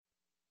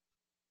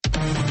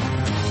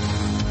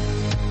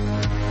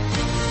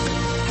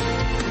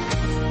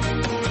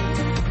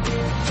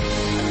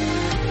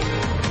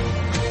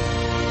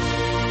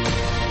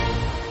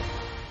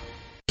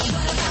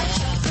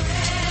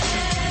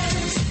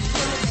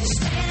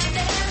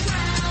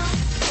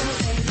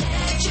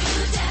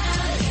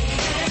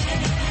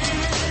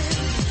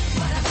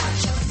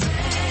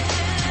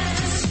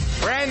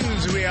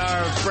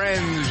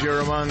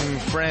among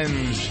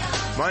friends.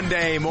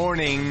 Monday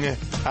morning,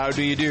 how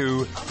do you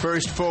do?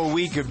 First full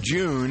week of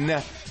June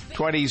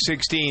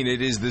 2016.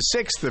 It is the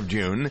 6th of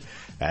June.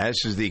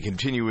 This is the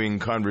continuing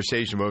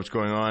conversation about what's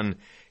going on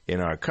in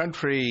our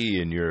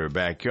country, in your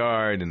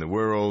backyard, in the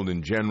world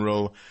in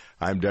general.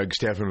 I'm Doug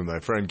Stephan with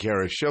my friend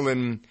Kara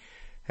Schillen,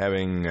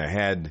 having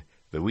had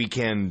the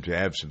weekend to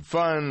have some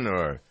fun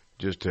or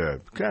just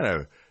to kind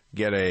of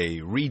get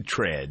a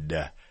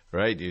retread,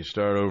 right? You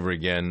start over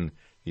again.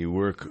 You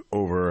work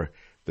over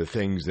the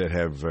things that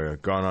have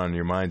gone on in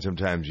your mind.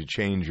 Sometimes you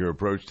change your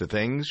approach to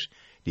things.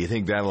 Do you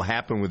think that'll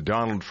happen with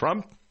Donald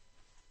Trump?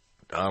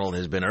 Donald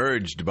has been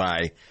urged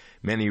by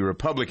many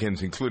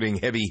Republicans, including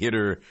heavy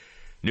hitter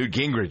Newt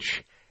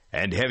Gingrich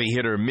and heavy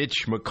hitter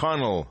Mitch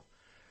McConnell,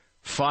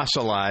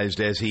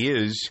 fossilized as he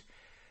is.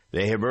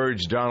 They have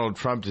urged Donald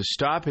Trump to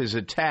stop his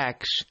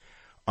attacks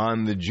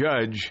on the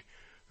judge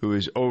who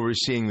is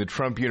overseeing the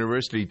Trump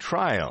University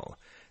trial.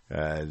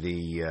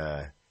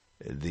 The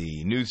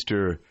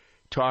newster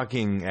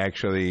talking,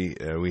 actually,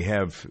 we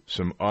have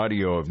some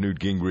audio of Newt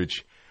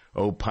Gingrich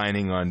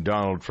opining on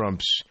Donald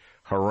Trump's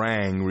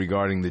harangue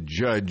regarding the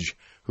judge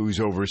who's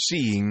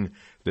overseeing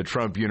the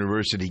Trump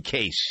University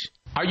case.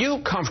 Are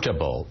you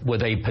comfortable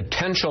with a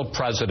potential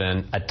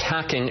president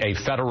attacking a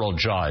federal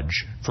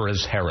judge for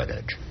his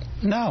heritage?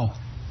 No.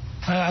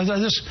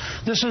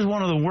 This is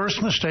one of the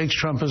worst mistakes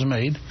Trump has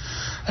made.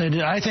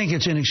 I think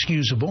it's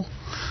inexcusable.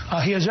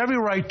 He has every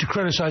right to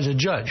criticize a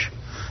judge,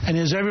 and he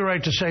has every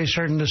right to say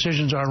certain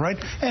decisions aren't right,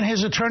 and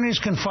his attorneys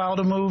can file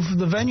to move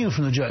the venue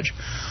from the judge.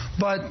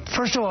 But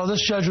first of all,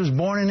 this judge was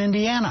born in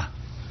Indiana.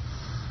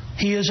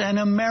 He is an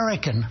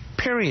American,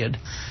 period.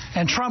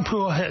 And Trump,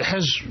 who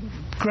has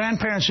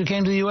grandparents who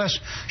came to the U.S.,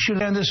 should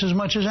learn this as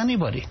much as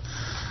anybody.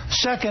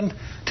 Second,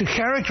 to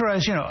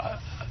characterize,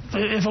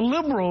 if a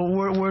liberal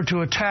were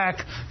to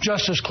attack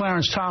Justice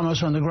Clarence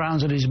Thomas on the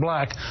grounds that he's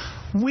black,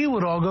 we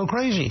would all go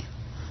crazy.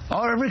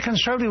 Every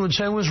conservative would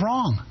say it was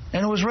wrong,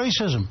 and it was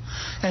racism.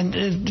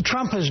 And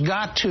Trump has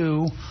got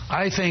to,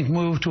 I think,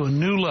 move to a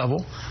new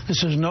level.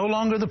 This is no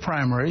longer the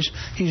primaries.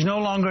 He's no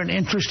longer an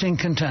interesting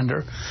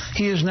contender.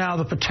 He is now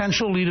the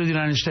potential leader of the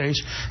United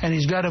States, and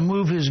he's got to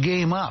move his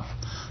game up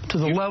to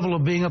the level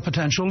of being a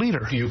potential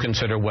leader. Do you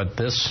consider what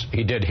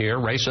he did here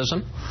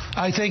racism?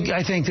 I think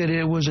that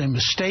it was a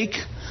mistake.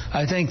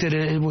 I think that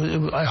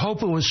I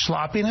hope it was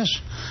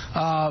sloppiness.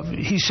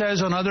 He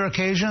says on other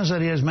occasions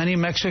that he has many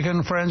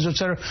Mexican friends,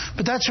 etc.,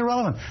 but that's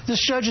irrelevant.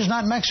 This judge is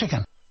not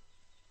Mexican.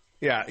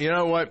 Yeah, you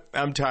know what?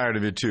 I'm tired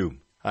of it too.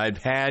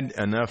 I've had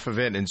enough of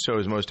it, and so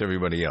is most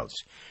everybody else.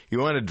 You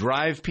want to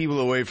drive people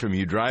away from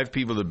you, drive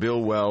people to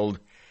Bill Weld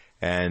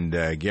and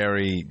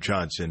Gary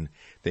Johnson,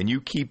 then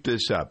you keep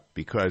this up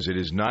because it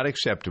is not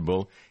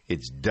acceptable.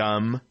 It's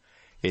dumb.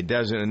 It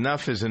doesn't.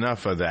 Enough is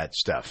enough of that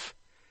stuff.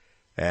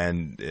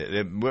 And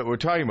what we're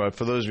talking about,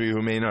 for those of you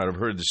who may not have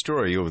heard the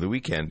story over the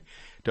weekend,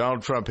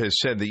 Donald Trump has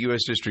said that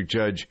U.S. District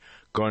Judge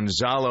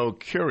Gonzalo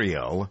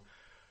Curiel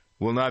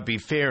will not be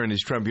fair in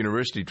his Trump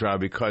University trial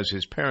because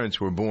his parents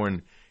were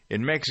born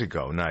in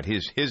Mexico, not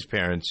his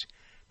parents.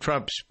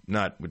 Trump's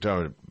not. We're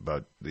talking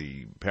about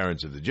the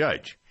parents of the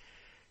judge.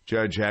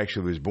 Judge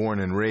actually was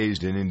born and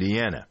raised in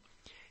Indiana.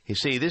 You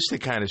see, this is the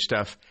kind of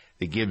stuff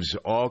that gives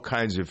all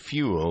kinds of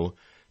fuel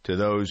to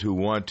those who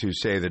want to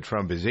say that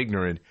Trump is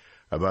ignorant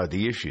about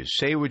the issues.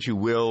 Say what you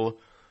will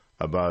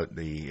about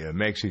the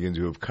Mexicans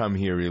who have come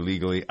here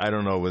illegally. I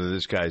don't know whether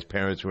this guy's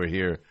parents were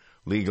here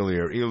legally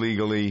or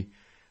illegally,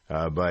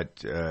 but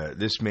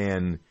this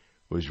man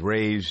was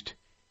raised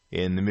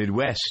in the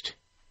Midwest.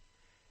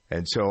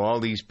 And so all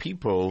these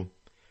people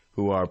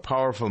who are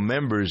powerful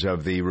members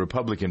of the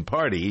Republican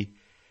Party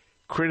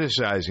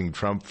criticizing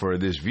Trump for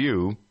this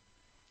view,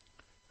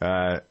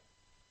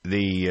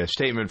 the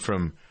statement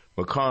from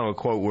McConnell,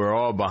 quote, "We're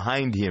all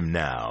behind him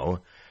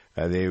now."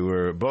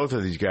 Both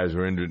of these guys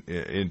were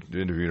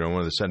interviewed on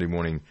one of the Sunday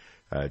morning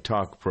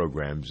talk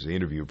programs, the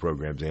interview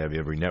programs they have.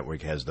 Every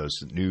network has those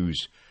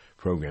news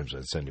programs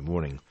on Sunday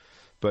morning.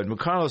 But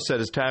McConnell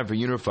said it's time for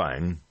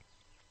unifying,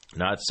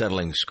 not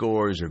settling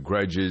scores or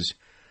grudges.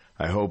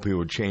 I hope he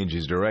will change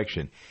his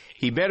direction.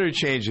 He better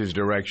change his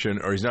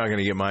direction or he's not going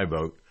to get my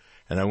vote.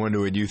 And I wonder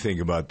what you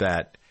think about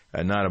that.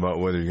 Not about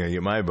whether he's going to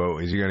get my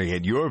vote. Is he going to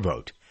get your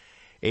vote?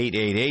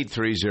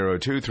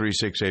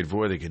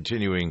 888-302-3684, the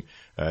continuing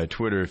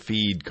Twitter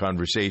feed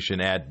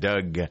conversation at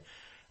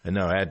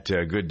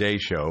Good Day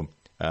Show.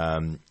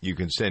 You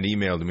can send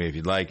email to me if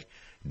you'd like,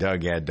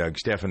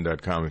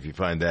 Doug@DougStephan.com, if you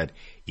find that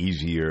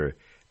easier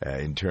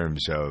in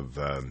terms of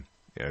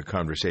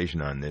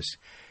conversation on this.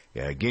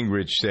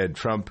 Gingrich said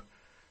Trump,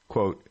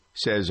 quote,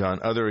 says on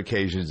other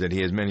occasions that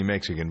he has many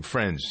Mexican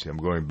friends. I'm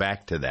going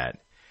back to that.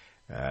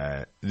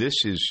 This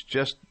is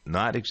just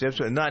not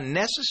acceptable, not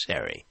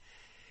necessary.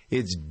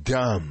 It's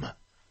dumb.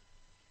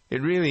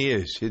 It really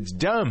is. It's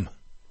dumb.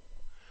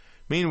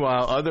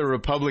 Meanwhile, other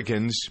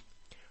Republicans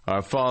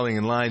are falling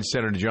in line.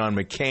 Senator John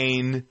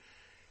McCain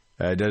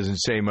doesn't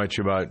say much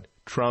about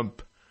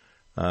Trump.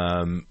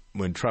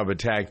 When Trump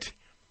attacked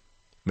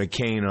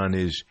McCain on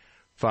his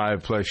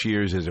 5+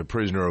 years as a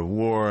prisoner of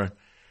war,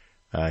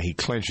 He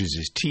clenches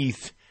his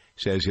teeth,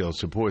 says he'll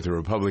support the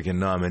Republican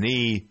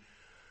nominee.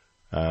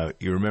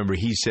 You remember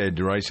he said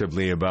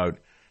derisively about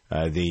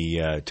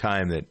the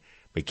time that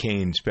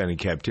McCain spent in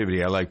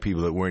captivity, I like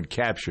people that weren't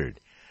captured,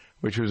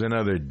 which was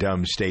another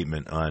dumb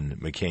statement on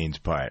McCain's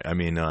part. I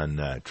mean,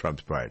 on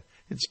Trump's part.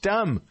 It's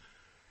dumb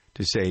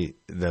to say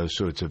those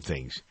sorts of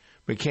things.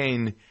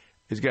 McCain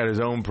has got his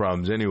own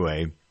problems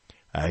anyway.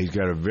 He's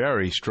got a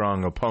very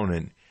strong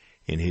opponent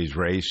in his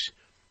race.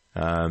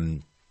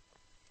 McCain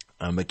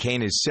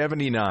is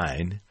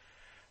 79,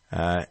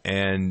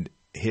 and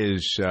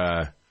his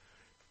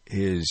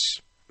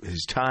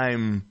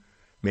time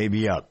may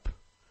be up.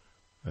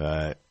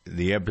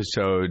 The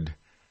episode,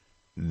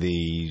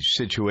 the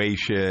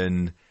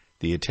situation,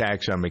 the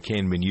attacks on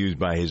McCain have been used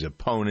by his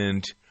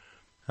opponent.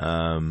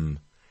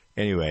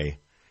 Anyway,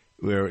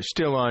 we're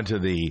still on to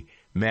the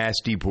mass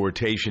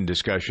deportation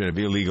discussion of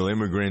illegal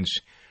immigrants,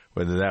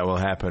 whether that will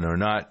happen or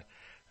not.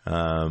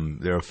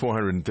 There are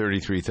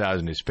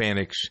 433,000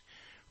 Hispanics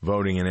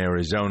voting in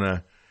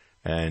Arizona,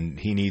 and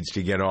he needs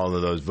to get all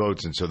of those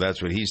votes, and so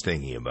that's what he's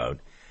thinking about.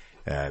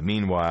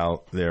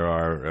 Meanwhile, there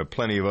are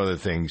plenty of other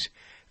things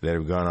that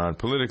have gone on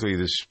politically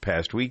this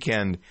past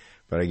weekend,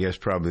 but I guess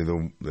probably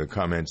the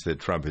comments that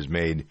Trump has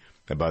made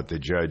about the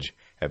judge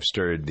have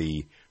stirred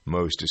the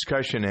most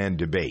discussion and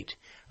debate.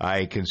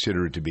 I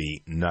consider it to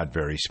be not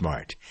very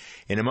smart.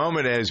 In a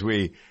moment, as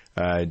we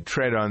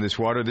tread on this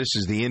water, this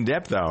is the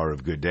in-depth hour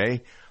of Good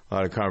Day. A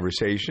lot of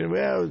conversation.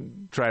 We'll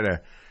try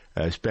to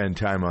spend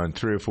time on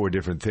 3 or 4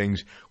 different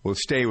things. We'll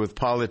stay with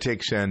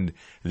politics and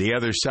the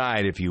other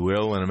side, if you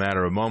will, in a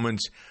matter of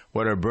moments.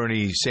 What are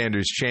Bernie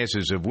Sanders'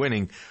 chances of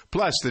winning?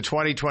 Plus, the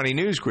 2020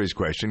 news quiz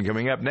question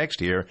coming up next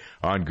here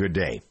on Good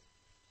Day.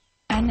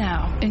 And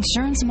now,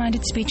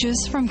 insurance-minded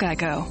speeches from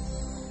Geico.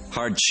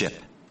 Hardship.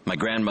 My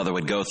grandmother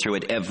would go through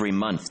it every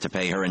month to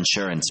pay her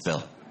insurance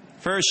bill.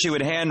 First, she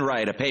would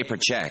handwrite a paper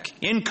check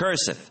in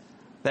cursive.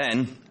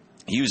 Then,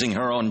 using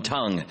her own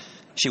tongue,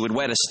 she would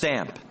wet a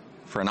stamp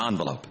for an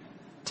envelope.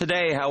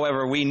 Today,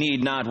 however, we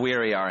need not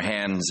weary our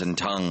hands and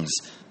tongues.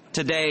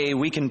 Today,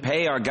 we can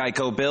pay our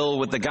Geico bill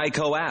with the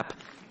Geico app.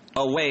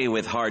 Away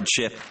with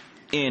hardship,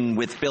 in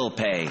with bill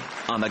pay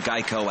on the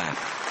Geico app.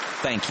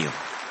 Thank you.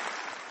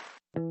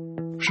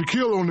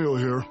 Shaquille O'Neal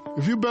here.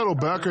 If you battle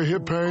back or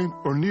hip pain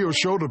or knee or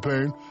shoulder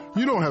pain,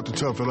 you don't have to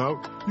tough it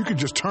out. You can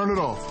just turn it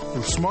off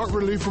with Smart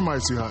Relief from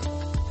Icy Hot.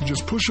 You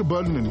just push a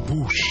button and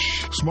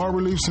whoosh. Smart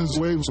Relief sends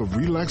waves of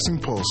relaxing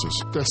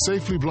pulses that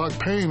safely block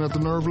pain at the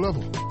nerve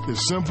level.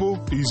 It's simple,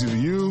 easy to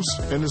use,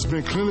 and it's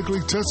been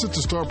clinically tested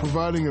to start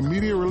providing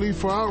immediate relief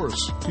for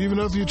hours, even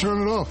after you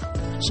turn it off.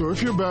 So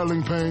if you're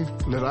battling pain,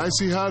 let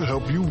Icy Hot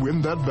help you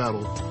win that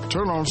battle.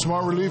 Turn on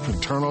Smart Relief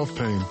and turn off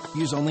pain.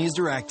 Use only as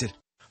directed.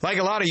 Like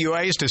a lot of you,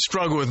 I used to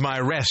struggle with my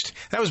rest.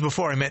 That was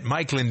before I met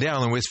Mike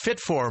Lindell and was fit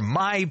for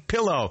My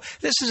Pillow.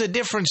 This is a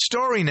different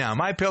story now.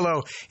 My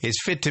Pillow is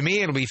fit to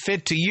me. It'll be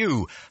fit to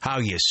you. How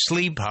you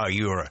sleep, how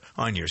you're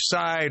on your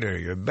side or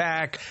your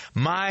back.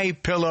 My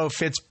Pillow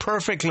fits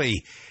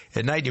perfectly.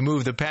 At night, you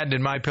move the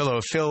patented My Pillow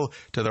fill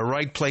to the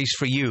right place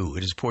for you.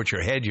 It'll support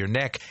your head, your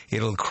neck.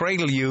 It'll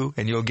cradle you,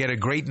 and you'll get a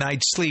great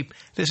night's sleep.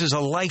 This is a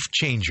life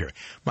changer.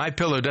 My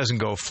Pillow doesn't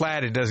go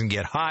flat. It doesn't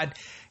get hot.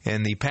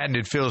 And the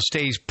patented fill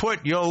stays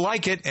put. You'll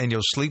like it, and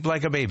you'll sleep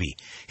like a baby.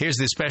 Here's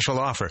the special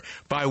offer.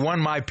 Buy one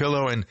My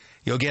Pillow, and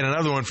you'll get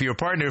another one for your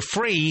partner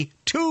free.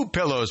 2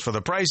 pillows for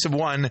the price of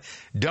 1.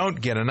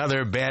 Don't get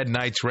another bad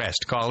night's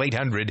rest. Call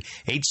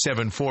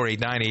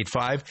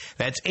 800-874-8985.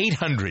 That's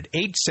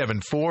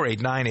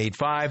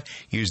 800-874-8985.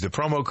 Use the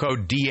promo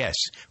code DS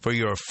for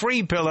your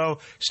free pillow.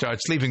 Start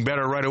sleeping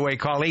better right away.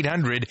 Call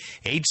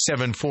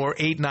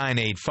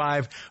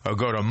 800-874-8985 or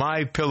go to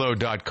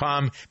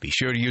mypillow.com. Be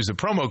sure to use the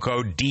promo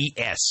code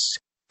DS.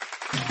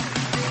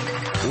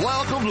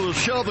 Welcome to the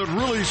show that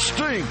really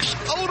stinks.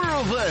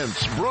 Odor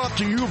Events, brought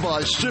to you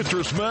by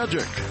Citrus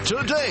Magic.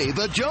 Today,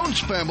 the Jones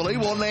family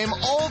will name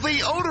all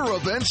the odor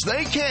events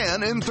they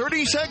can in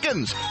 30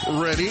 seconds.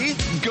 Ready?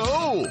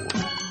 Go!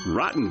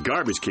 Rotten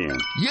garbage can.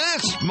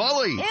 Yes,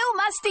 Molly. Ew,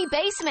 musty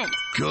basement.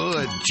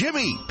 Good.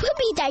 Jimmy.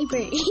 Poopy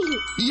diaper.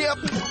 Yep.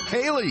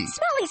 Haley.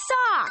 Smelly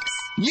socks.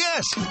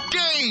 Yes,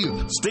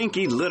 Dave.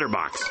 Stinky litter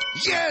box.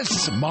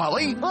 Yes,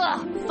 Molly.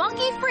 Ugh,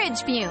 funky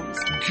fridge fumes.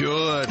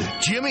 Good.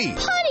 Jimmy.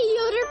 Potty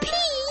odor PU.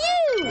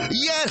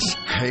 Yes,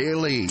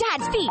 Haley.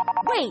 Dad's feet.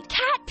 Wait,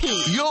 cat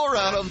pee. You're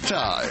out of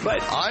time.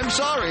 But I'm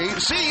sorry.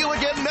 See you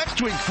again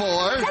next week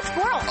for That's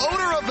squirrel.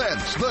 Odor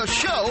Events, the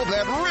show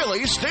that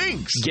really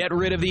stinks. Get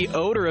rid of the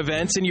odor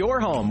events in your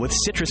home with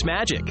Citrus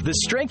Magic. The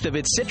strength of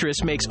its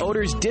citrus makes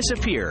odors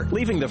disappear,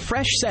 leaving the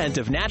fresh scent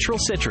of natural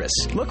citrus.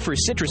 Look for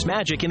Citrus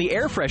Magic in the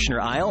air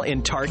freshener aisle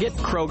in Target,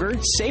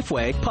 Kroger,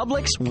 Safeway,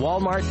 Publix,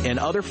 Walmart, and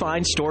other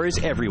fine stores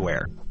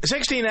everywhere.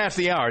 16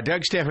 after the hour,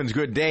 Doug Steffens'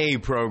 Good Day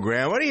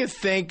program. What do you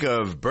think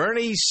of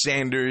Bernie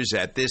Sanders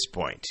at this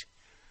point?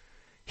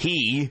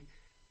 He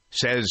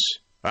says,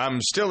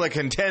 I'm still a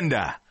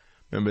contender.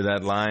 Remember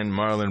that line,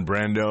 Marlon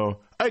Brando?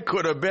 I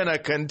could have been a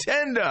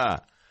contender.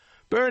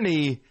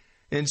 Bernie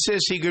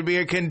insists he could be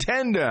a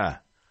contender.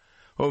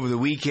 Over the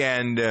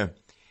weekend,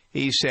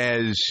 He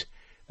says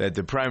that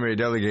the primary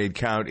delegate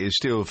count is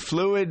still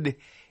fluid,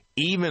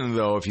 even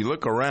though, if you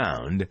look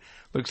around,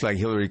 looks like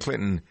Hillary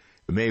Clinton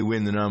may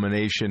win the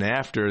nomination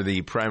after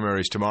the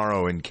primaries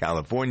tomorrow in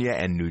California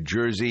and New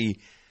Jersey.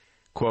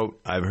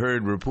 Quote, I've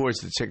heard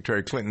reports that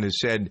Secretary Clinton has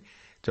said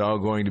it's all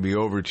going to be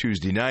over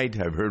Tuesday night.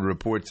 I've heard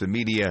reports the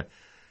media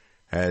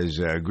has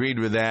agreed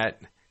with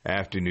that.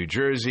 After New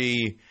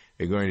Jersey,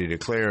 they're going to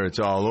declare it's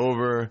all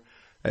over.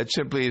 That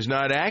simply is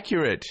not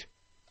accurate,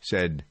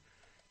 said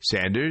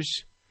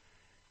Sanders.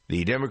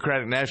 The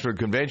Democratic National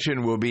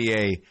Convention will be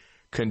a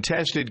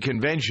contested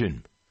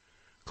convention.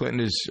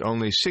 Clinton is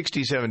only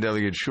 67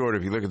 delegates short,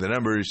 if you look at the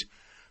numbers,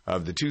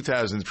 of the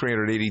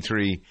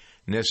 2,383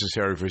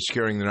 necessary for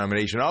securing the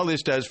nomination. All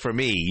this does for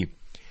me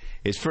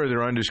is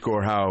further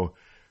underscore how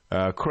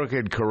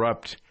crooked,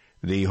 corrupt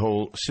the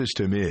whole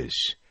system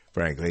is,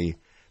 frankly.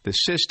 The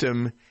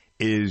system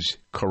is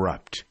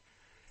corrupt.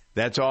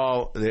 That's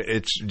all.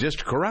 It's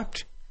just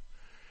corrupt.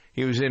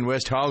 He was in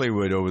West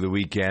Hollywood over the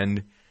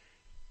weekend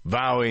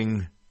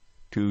vowing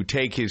to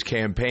take his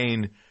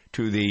campaign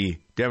to the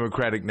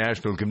Democratic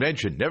National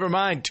Convention. Never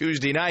mind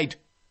Tuesday night.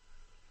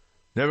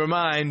 Never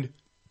mind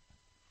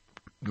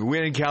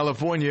win in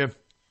California.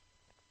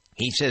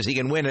 He says he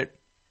can win it.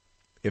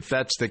 If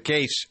that's the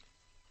case,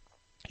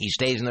 he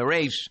stays in the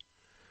race.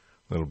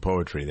 A little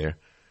poetry there.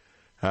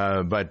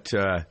 But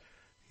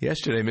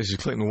yesterday, Mrs.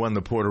 Clinton won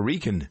the Puerto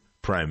Rican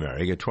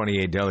primary. He got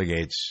 28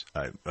 delegates.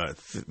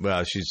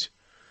 She's,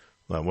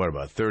 what,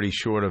 about 30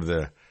 short of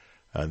the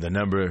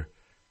number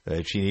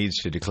that she needs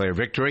to declare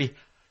victory.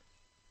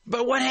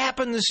 But what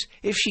happens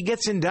if she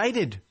gets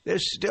indicted?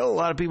 There's still a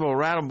lot of people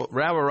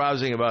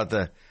rabble-rousing about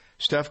the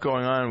stuff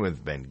going on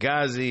with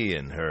Benghazi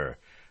and her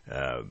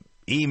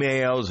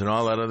emails and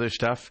all that other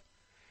stuff.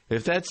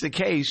 If that's the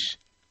case,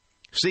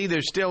 see,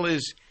 there still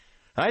is,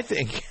 I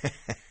think,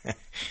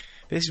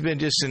 this has been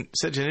just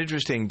such an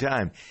interesting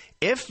time.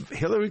 If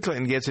Hillary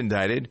Clinton gets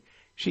indicted,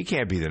 she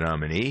can't be the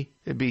nominee.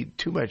 It'd be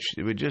too much.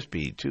 It would just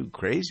be too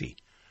crazy.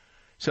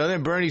 So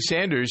then Bernie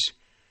Sanders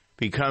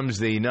becomes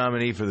the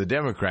nominee for the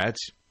Democrats.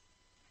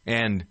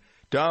 And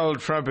Donald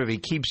Trump, if he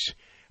keeps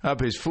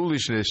up his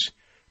foolishness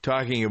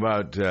talking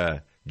about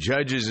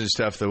judges and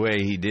stuff the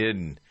way he did,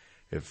 and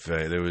if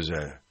there was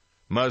a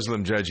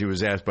Muslim judge, he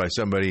was asked by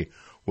somebody,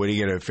 would he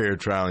get a fair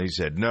trial? And he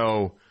said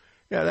no.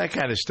 Yeah, that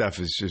kind of stuff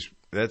is just,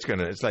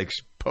 it's like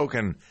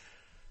poking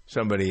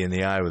somebody in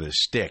the eye with a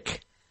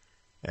stick.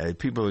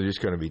 People are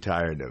just going to be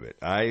tired of it.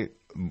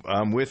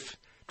 I'm with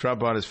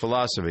Trump on his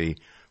philosophy,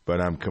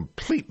 but I'm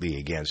completely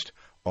against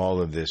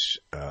all of this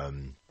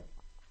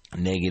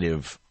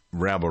negative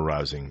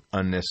rabble-rousing,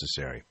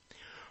 unnecessary.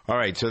 All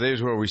right, so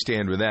there's where we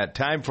stand with that.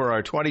 Time for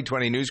our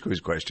 2020 News Quiz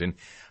question.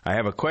 I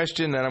have a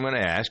question that I'm going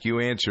to ask. You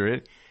answer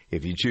it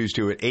if you choose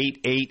to at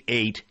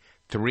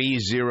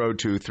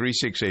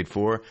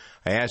 888-302-3684.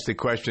 I asked the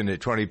question at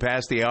 20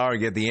 past the hour,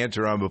 get the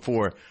answer on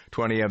before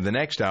 20 of the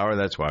next hour.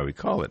 That's why we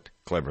call it,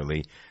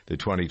 cleverly, the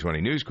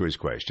 2020 News Quiz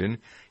question.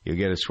 You'll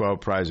get a swell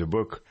prize, a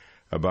book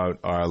about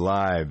our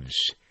lives.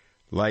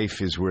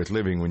 Life is worth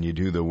living when you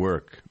do the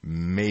work.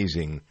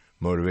 Amazing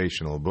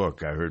motivational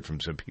book. I heard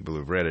from some people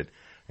who've read it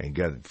and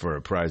got it for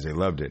a prize. They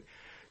loved it.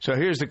 So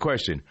here's the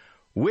question.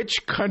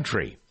 Which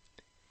country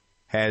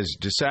has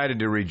decided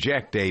to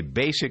reject a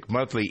basic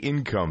monthly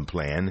income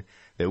plan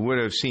that would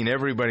have seen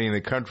everybody in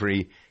the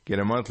country get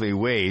a monthly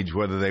wage,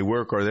 whether they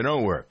work or they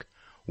don't work?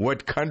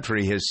 What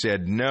country has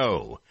said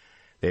no?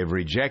 They've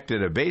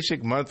rejected a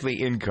basic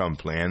monthly income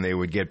plan. They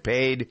would get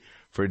paid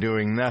for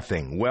doing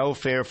nothing.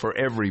 Welfare for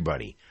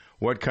everybody.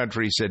 What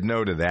country said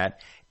no to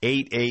that?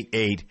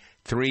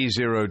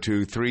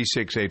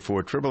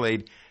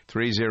 888-302-3684.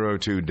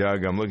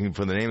 888-302-DOUG. I'm looking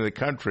for the name of the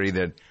country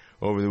that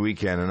over the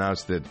weekend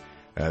announced that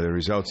the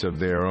results of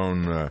their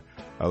own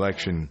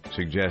election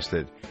suggest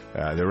that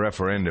the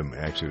referendum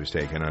actually was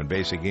taken on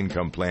basic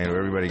income plan where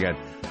everybody got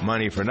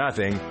money for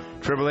nothing.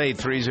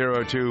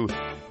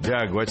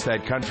 888-302-DOUG. What's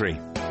that country?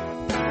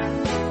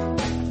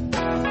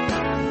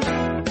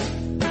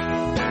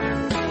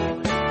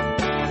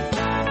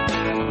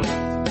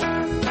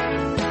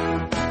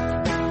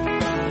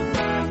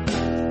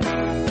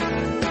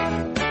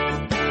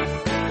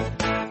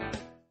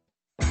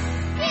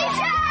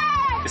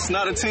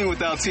 Not a team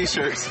without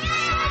T-shirts.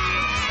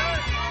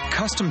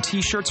 Custom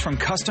T-shirts from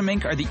Custom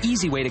Ink are the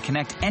easy way to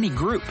connect any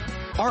group.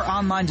 Our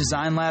online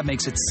design lab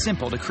makes it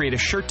simple to create a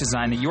shirt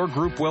design that your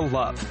group will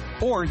love.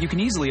 Or you can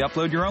easily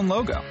upload your own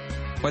logo.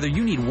 Whether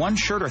you need one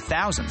shirt or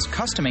thousands,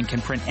 Custom Ink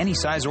can print any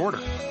size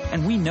order.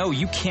 And we know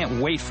you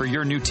can't wait for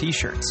your new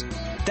T-shirts.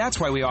 That's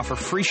why we offer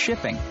free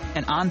shipping,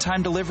 and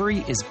on-time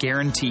delivery is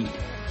guaranteed.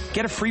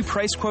 Get a free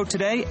price quote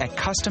today at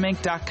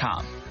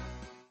CustomInk.com.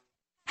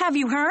 Have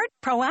you heard?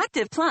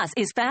 Proactive Plus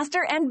is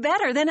faster and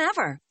better than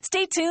ever.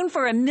 Stay tuned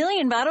for a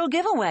 1,000,000 bottle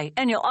giveaway,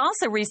 and you'll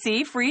also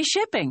receive free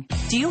shipping.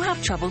 Do you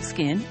have troubled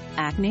skin?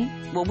 Acne?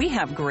 Well, we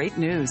have great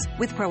news.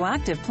 With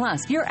Proactive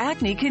Plus, your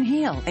acne can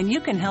heal, and you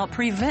can help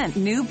prevent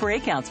new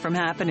breakouts from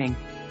happening.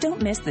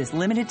 Don't miss this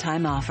limited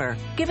time offer.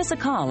 Give us a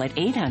call at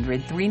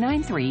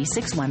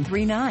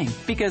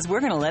 800-393-6139 because we're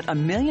going to let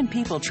 1 million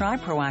people try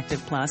Proactive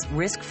Plus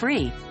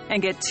risk-free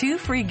and get 2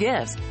 free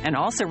gifts and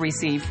also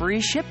receive free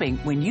shipping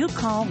when you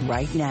call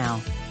right now.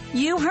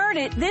 You heard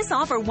it. This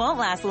offer won't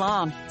last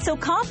long. So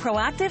call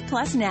Proactive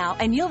Plus now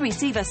and you'll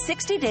receive a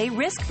 60-day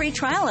risk-free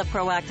trial of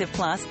Proactive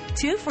Plus,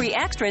 2 free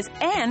extras,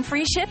 and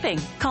free shipping.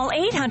 Call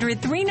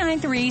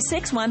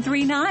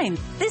 800-393-6139.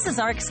 This is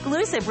our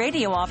exclusive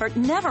radio offer,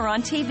 never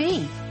on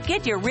TV.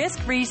 Get your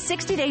risk-free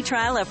 60-day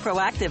trial of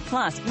Proactive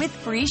Plus with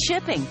free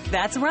shipping.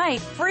 That's right,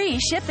 free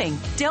shipping.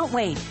 Don't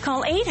wait.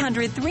 Call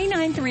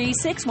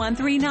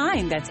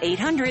 800-393-6139. That's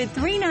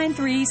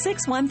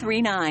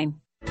 800-393-6139.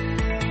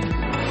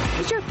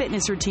 Is your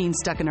fitness routine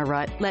stuck in a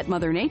rut? Let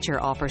Mother Nature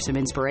offer some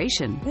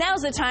inspiration.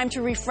 Now's the time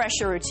to refresh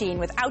your routine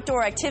with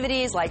outdoor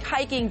activities like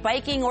hiking,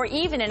 biking, or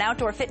even an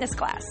outdoor fitness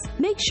class.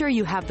 Make sure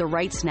you have the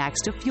right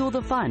snacks to fuel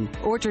the fun.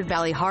 Orchard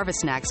Valley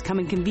Harvest Snacks come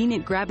in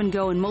convenient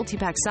grab-and-go and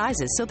multi-pack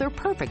sizes, so they're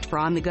perfect for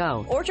on the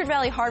go. Orchard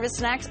Valley Harvest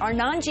Snacks are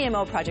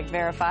non-GMO project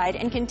verified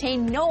and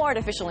contain no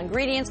artificial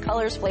ingredients,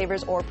 colors,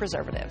 flavors, or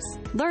preservatives.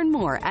 Learn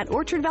more at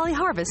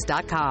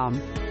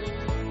orchardvalleyharvest.com.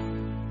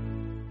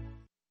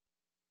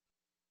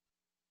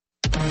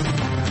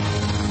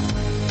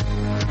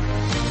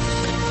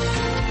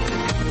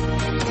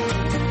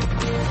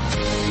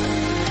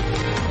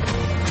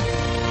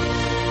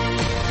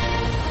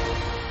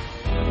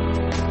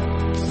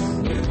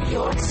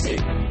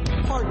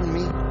 Pardon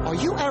me, are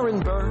you Aaron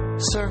Burr,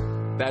 sir?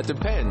 That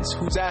depends.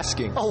 Who's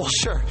asking? Oh,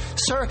 sure.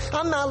 Sir,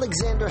 I'm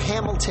Alexander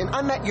Hamilton.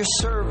 I'm at your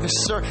service,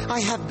 sir. I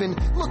have been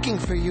looking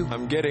for you.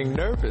 I'm getting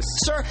nervous.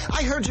 Sir,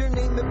 I heard your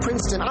name at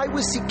Princeton. I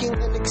was seeking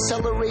an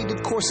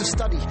accelerated course of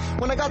study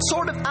when I got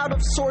sort of out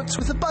of sorts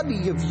with a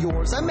buddy of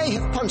yours. I may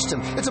have punched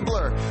him. It's a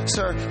blur.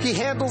 Sir, he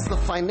handles the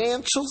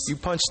financials. You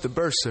punched the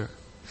bursar.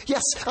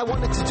 Yes, I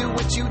wanted to do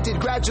what you did,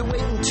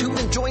 graduating too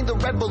and join the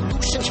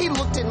revolution. He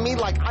looked at me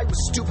like I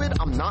was stupid.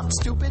 I'm not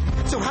stupid.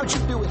 So how'd you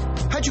do it?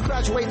 How'd you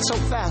graduate so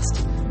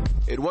fast?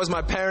 It was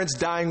my parents'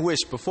 dying wish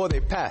before they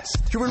passed.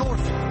 You're an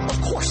orphan.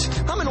 Of course,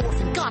 I'm an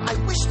orphan. God, I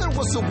wish there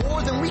was a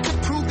war, then we could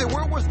prove that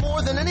we're worth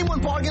more than anyone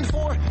bargained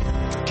for.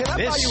 Can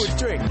I buy you a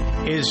drink?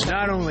 Is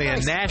not only a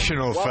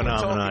national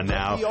phenomenon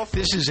now,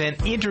 this is an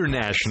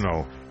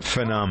international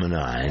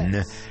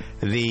phenomenon.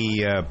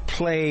 The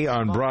play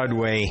on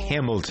Broadway,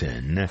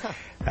 Hamilton,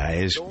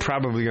 is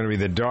probably going to be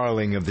the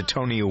darling of the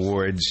Tony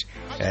Awards.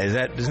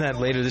 Isn't that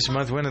later this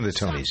month? When are the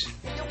Tonys?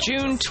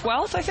 June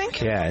 12th, I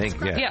think? Yeah, I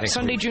think. Yeah,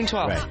 Sunday, June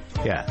 12th. Right.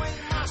 Yeah.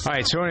 All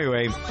right, so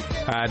anyway,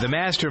 the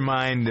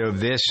mastermind of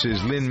this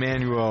is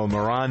Lin-Manuel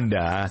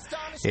Miranda.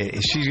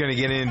 She's going to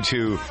get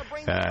into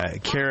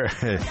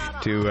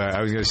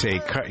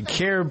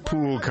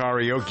carpool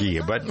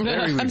karaoke, but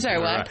I'm sorry,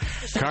 what?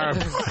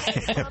 Carpool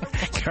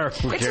it's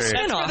karaoke. It's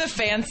for the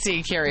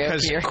fancy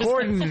karaoke. Because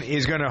Corden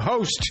is going to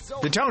host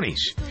the Tonys,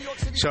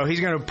 so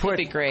he's going to put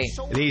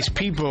these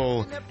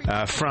people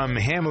from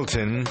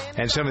Hamilton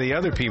and some of the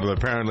other people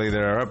apparently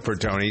that are up for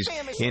Tonys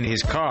in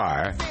his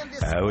car,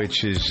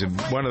 which is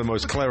one of the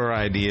most clever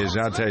ideas.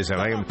 I'll tell you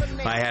something.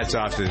 My hat's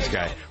off to this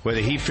guy. Whether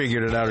he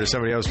figured it out or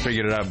somebody else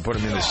figured it out and put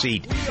him in the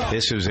seat,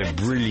 this was a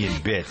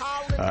brilliant bit.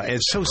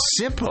 It's so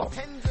simple.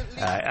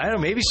 I don't know,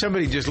 maybe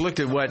somebody just looked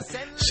at what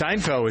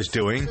Seinfeld was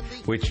doing,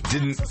 which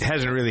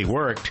hasn't really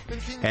worked,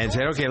 and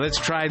said, okay, let's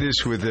try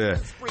this with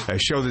a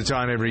show that's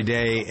on every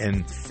day,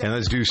 and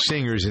let's do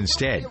singers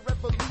instead.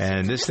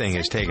 And this thing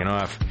has taken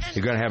off.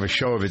 You're going to have a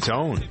show of its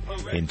own,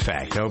 in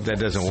fact. I hope that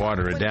doesn't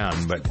water it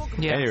down. But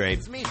at any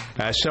rate,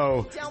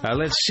 so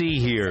let's see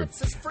here.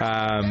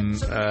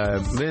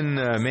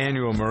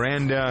 Lin-Manuel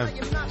Miranda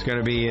is going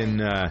to be in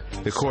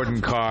the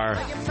Corden car,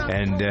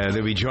 and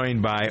they'll be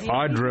joined by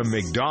Audra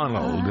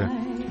McDonald,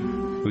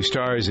 who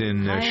stars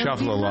in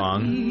Shuffle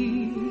Along.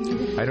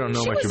 I don't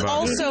know much about her.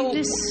 Also,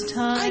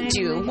 I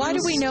do. Why do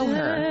we know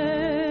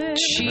her?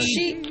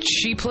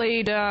 She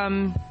played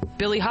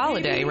Billie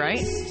Holiday,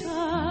 right?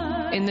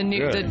 In the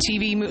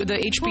the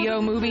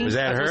HBO movie. Was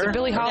that her? Was it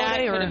Billie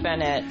Holiday? That could have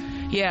been it.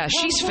 Yeah,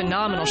 she's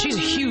phenomenal. She's a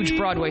huge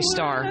Broadway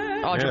star,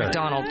 Audra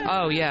McDonald.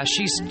 Oh, yeah,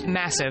 she's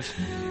massive.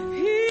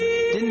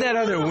 Didn't that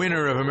other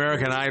winner of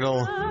American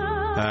Idol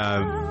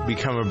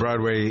become a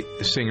Broadway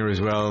singer as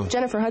well?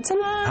 Jennifer Hudson?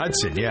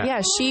 Hudson, yeah.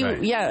 Yeah,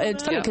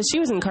 it's funny because she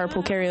was in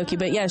Carpool Karaoke,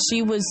 but yeah,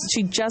 she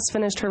just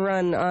finished her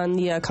run on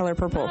the Color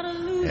Purple.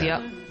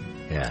 Yep.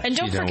 Yeah. And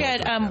don't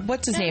forget,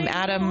 what's his name?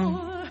 Adam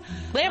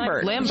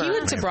Lambert. He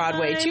went to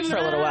Broadway, too, for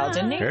a little while,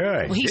 didn't he?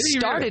 Really? Well, he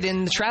started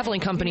in the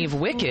traveling company of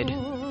Wicked.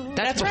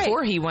 That's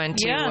before he went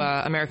to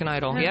American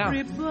Idol. Yeah.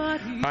 All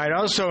right,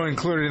 also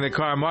included in the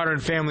car, Modern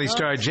Family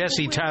star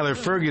Jesse Tyler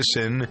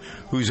Ferguson,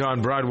 who's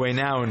on Broadway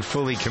now and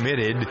fully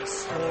committed. When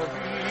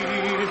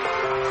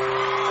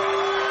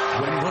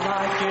will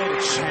I get a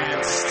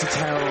chance to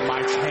tell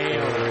my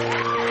tale?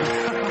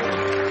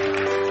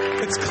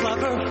 It's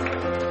clever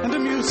and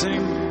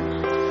amusing,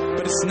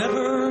 but it's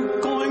never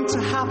going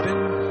to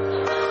happen.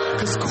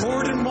 'cause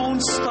Gordon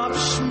won't stop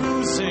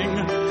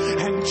schmoozing.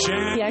 And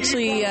Jan... He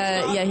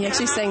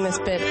actually sang this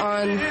bit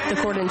on the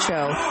Corden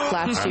show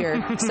last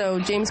year. So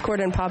James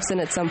Corden pops in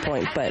at some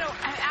point, but...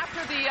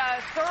 After the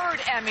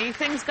third Emmy,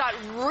 things got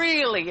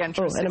really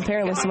interesting. Oh, and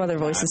apparently some other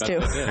voices, too.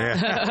 All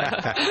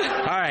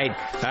right,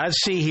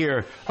 let's see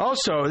here.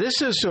 Also,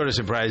 this is sort of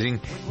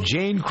surprising.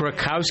 Jane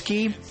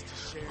Krakowski,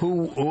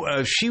 who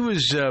she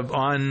was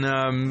on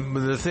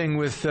the thing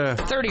with...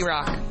 30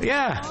 Rock.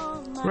 Yeah.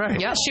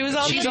 Right. Yeah,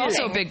 she's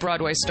also a big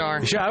Broadway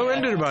star. I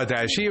wondered about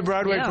that. Is she a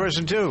Broadway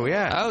person, too?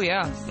 Yeah. Oh,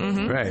 yeah.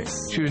 Mm-hmm. Right.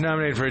 She was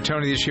nominated for a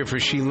Tony this year for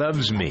She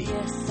Loves Me.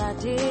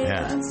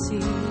 Yeah.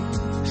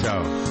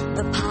 So,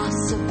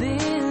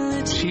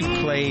 she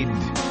played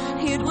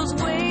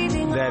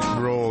that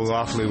role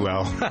awfully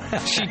well.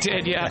 She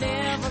did, yeah.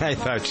 I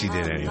thought she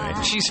did anyway.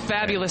 She's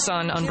fabulous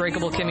on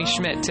Unbreakable Kimmy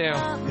Schmidt, too.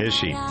 Is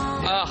she?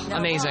 Oh,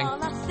 amazing.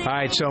 All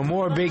right, so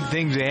more big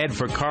things ahead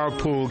for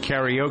Carpool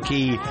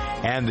Karaoke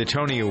and the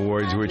Tony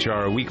Awards, which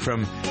are a week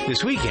from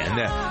this weekend.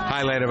 The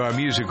highlight of our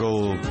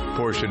musical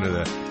portion of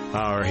the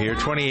hour here,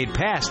 28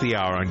 past the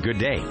hour on Good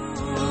Day.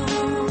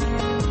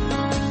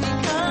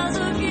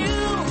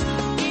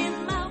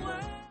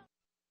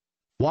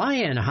 Why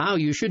and how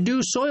you should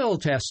do soil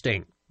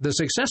testing. The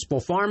Successful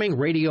Farming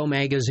Radio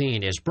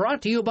Magazine is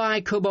brought to you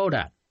by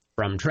Kubota.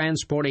 From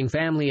transporting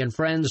family and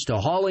friends to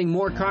hauling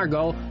more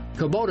cargo,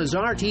 Kubota's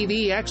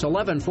RTV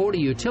X1140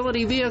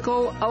 utility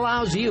vehicle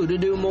allows you to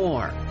do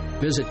more.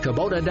 Visit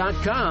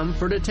Kubota.com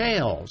for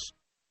details.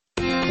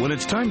 When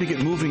it's time to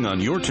get moving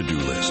on your to-do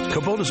list,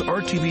 Kubota's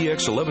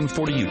RTVX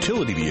 1140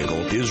 utility vehicle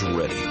is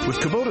ready. With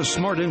Kubota's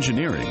smart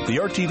engineering, the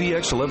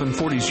RTVX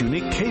 1140's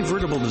unique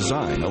K-vertible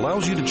design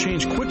allows you to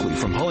change quickly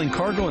from hauling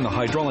cargo in the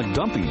hydraulic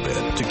dumping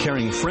bed to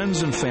carrying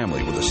friends and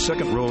family with a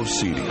second row of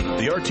seating.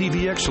 The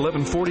RTVX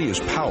 1140 is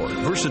power,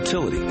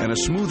 versatility, and a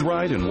smooth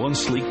ride in one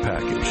sleek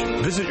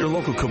package. Visit your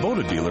local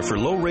Kubota dealer for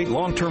low-rate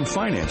long-term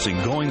financing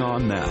going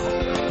on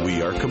now.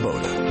 We are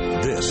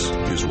Kubota. This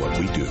is what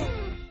we do.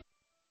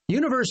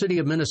 University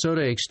of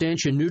Minnesota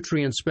Extension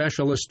nutrient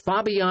specialist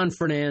Fabian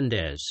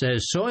Fernandez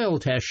says soil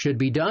tests should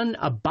be done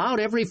about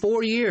every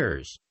 4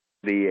 years.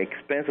 The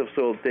expense of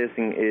soil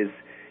testing is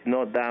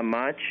not that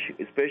much,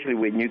 especially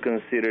when you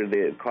consider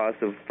the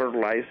cost of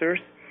fertilizers.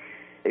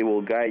 It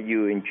will guide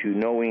you into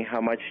knowing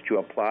how much to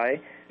apply.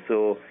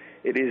 So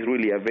it is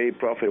really a very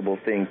profitable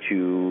thing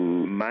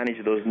to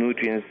manage those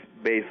nutrients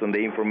based on the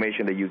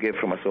information that you get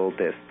from a soil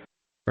test.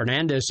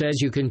 Fernandez says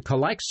you can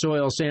collect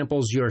soil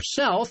samples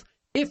yourself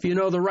if you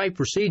know the right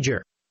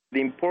procedure.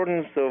 The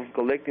importance of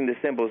collecting the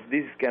samples,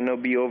 this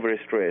cannot be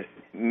overstressed.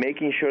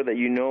 Making sure that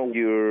you know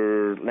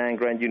your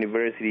land-grant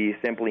university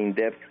sampling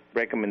depth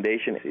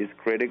recommendation is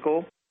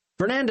critical.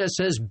 Fernandez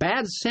says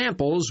bad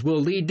samples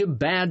will lead to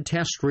bad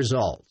test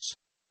results.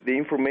 The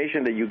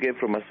information that you get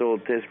from a soil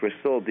test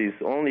result is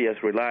only as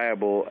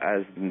reliable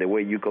as the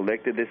way you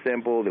collected the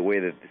sample, the way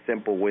that the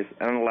sample was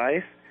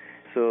analyzed.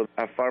 So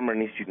a farmer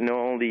needs to not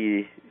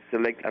only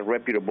select a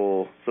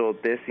reputable soil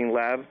testing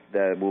lab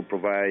that will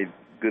provide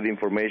good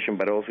information,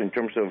 but also in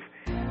terms of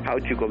how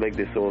to collect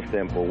the soil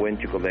sample, when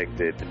to collect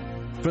it.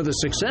 For the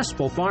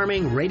Successful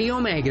Farming Radio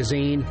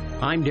Magazine,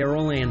 I'm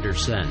Darrell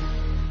Anderson.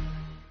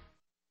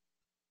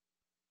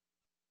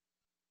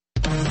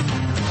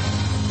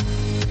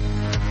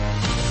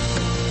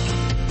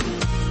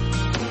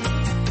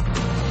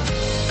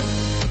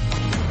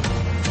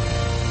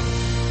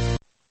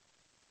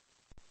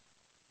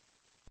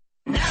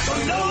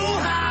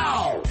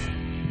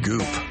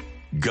 Goop,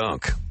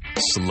 gunk,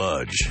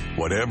 sludge,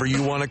 whatever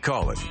you want to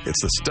call it.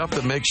 It's the stuff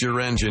that makes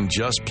your engine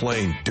just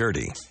plain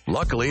dirty.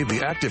 Luckily,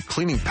 the active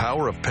cleaning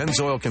power of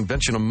Pennzoil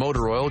Conventional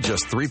Motor Oil,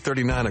 just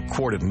 $3.39 a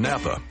quart at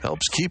Napa,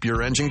 helps keep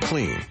your engine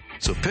clean.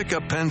 So pick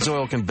up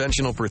Pennzoil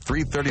Conventional for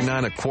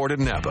 $3.39 a quart at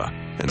Napa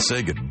and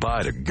say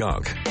goodbye to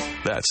gunk.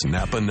 That's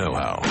Napa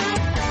know-how.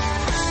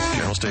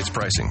 General States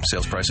pricing.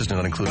 Sales prices do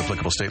not include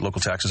applicable state, local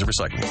taxes, or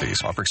recycling fees.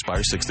 Offer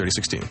expires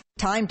 6/30/16.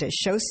 Time to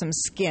show some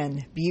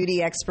skin.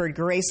 Beauty expert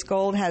Grace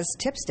Gold has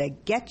tips to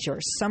get your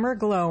summer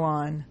glow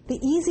on. The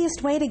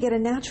easiest way to get a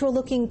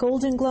natural-looking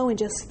golden glow in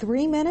just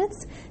 3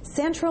 minutes?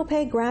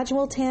 Saint-Tropez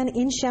Gradual Tan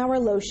In-Shower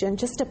Lotion.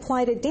 Just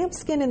apply to damp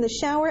skin in the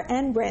shower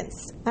and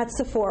rinse at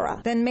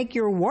Sephora. Then make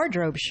your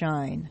wardrobe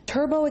shine.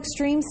 Turbo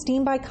Extreme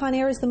Steam by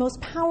Conair is the most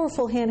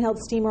powerful handheld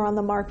steamer on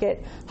the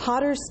market.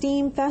 Hotter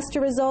steam, faster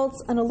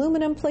results, an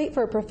aluminum plate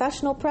for a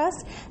professional press,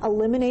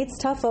 eliminates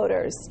tough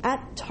odors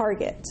at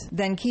Target.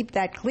 Then keep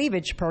that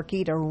cleavage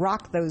perky to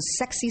rock those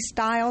sexy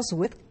styles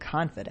with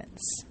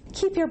confidence.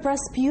 Keep your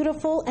breasts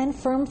beautiful and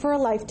firm for a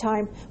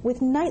lifetime with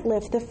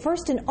Nightlift, the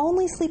first and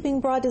only sleeping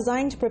bra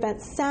designed to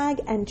prevent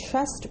sag and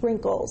chest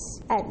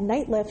wrinkles at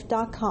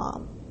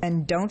nightlift.com.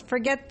 And don't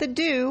forget the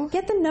dew.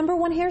 Get the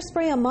 #1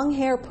 hairspray among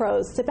hair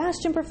pros,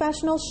 Sebastian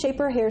Professional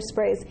Shaper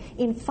Hairsprays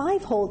in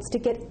 5 holds to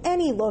get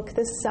any look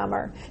this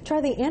summer.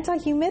 Try the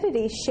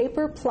Anti-Humidity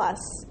Shaper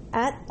Plus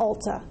at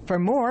Ulta. For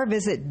more,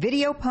 visit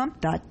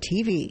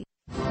videopump.tv.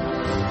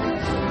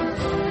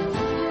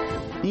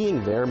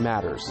 Being there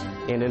matters,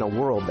 and in a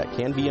world that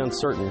can be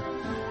uncertain,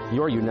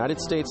 Your United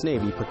States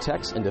Navy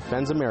protects and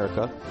defends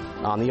America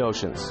on the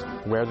oceans.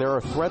 Where there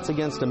are threats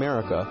against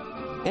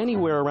America,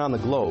 anywhere around the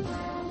globe,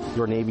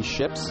 your Navy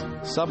ships,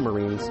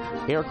 submarines,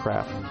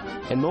 aircraft,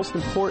 and most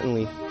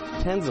importantly,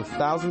 tens of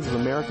thousands of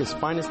America's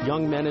finest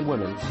young men and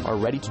women are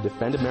ready to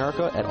defend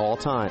America at all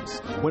times.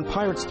 When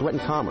pirates threaten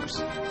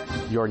commerce,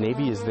 your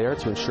Navy is there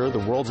to ensure the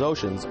world's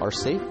oceans are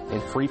safe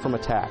and free from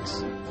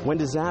attacks. When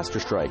disaster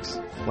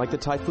strikes, like the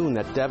typhoon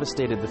that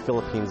devastated the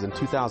Philippines in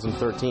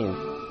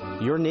 2013,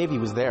 your Navy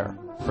was there,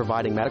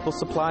 providing medical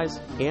supplies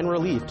and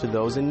relief to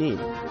those in need.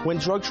 When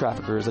drug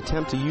traffickers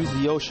attempt to use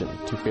the ocean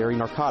to ferry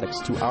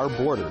narcotics to our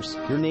borders,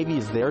 your Navy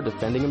is there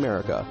defending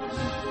America.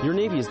 Your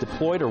Navy is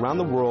deployed around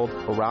the world,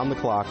 around the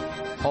clock,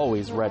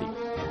 always ready.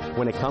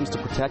 When it comes to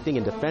protecting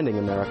and defending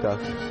America,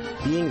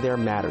 being there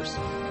matters,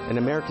 and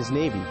America's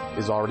Navy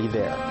is already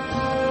there.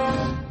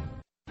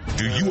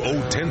 Do you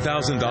owe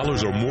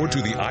 $10,000 or more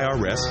to the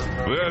IRS?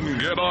 Then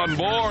get on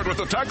board with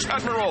the Tax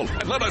Admiral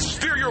and let us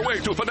steer your way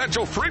to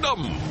financial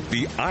freedom.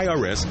 The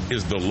IRS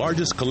is the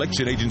largest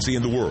collection agency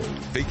in the world.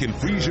 They can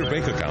freeze your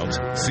bank accounts,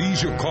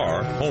 seize your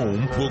car,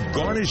 home, will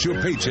garnish your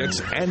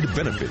paychecks and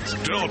benefits.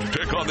 Don't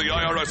take on the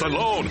IRS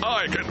alone.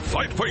 I can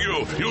fight for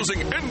you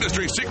using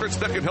industry secrets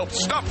that can help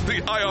stop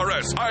the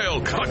IRS.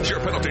 I'll cut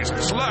your penalties,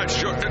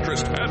 slash your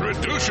interest, and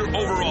reduce your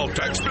overall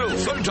tax bill.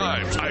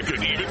 Sometimes I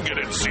can even get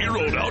it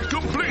zeroed out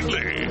completely.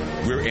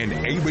 We're an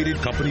A-rated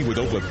company with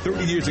over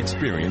 30 years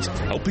experience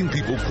helping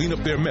people clean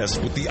up their mess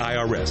with the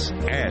IRS.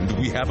 And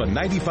we have a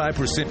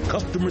 95%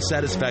 customer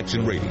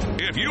satisfaction rating.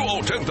 If you owe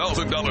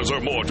 $10,000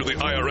 or more to the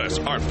IRS,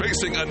 are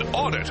facing an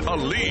audit, a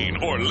lien,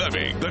 or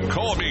levy, then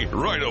call me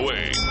right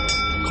away.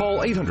 Call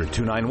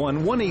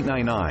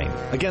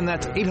 800-291-1899. Again,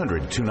 that's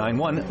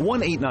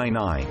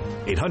 800-291-1899.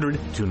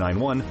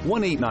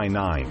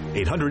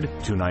 800-291-1899.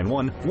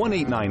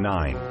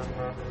 800-291-1899.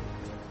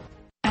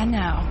 And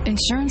now,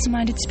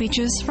 insurance-minded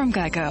speeches from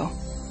Geico.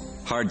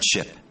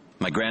 Hardship.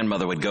 My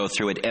grandmother would go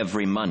through it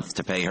every month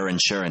to pay her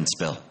insurance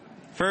bill.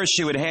 First,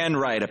 she would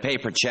handwrite a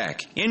paper check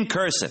in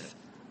cursive.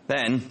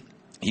 Then,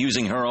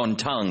 using her own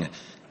tongue,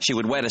 she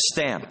would wet a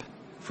stamp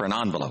for an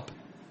envelope.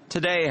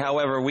 Today,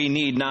 however, we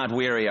need not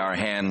weary our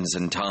hands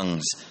and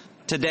tongues.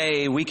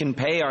 Today, we can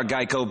pay our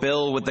Geico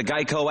bill with the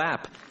Geico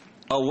app.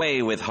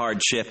 Away with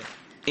hardship,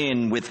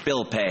 in with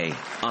bill pay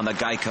on the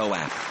Geico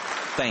app.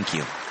 Thank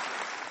you.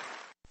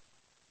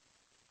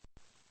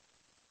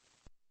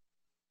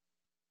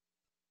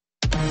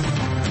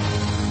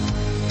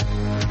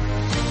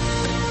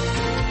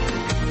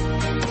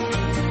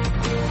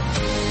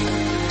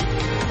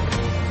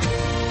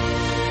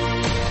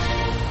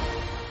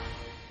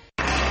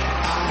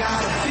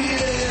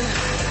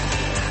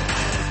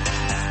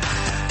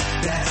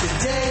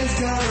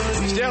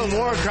 Still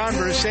more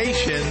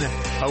conversation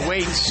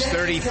awaits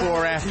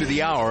 34 after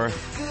the hour.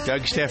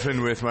 Doug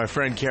Steffen with my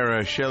friend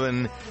Kara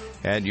Schillen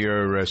at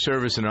your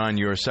service and on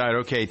your side.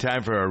 Okay,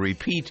 time for a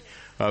repeat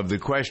of the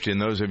question.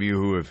 Those of you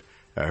who have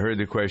heard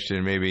the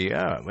question, maybe, wait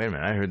a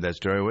minute, I heard that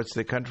story. What's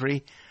the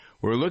country?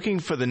 We're looking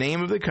for the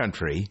name of the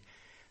country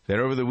that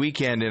over the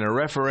weekend in a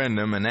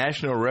referendum, a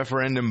national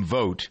referendum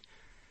vote,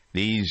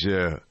 these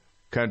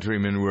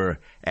countrymen were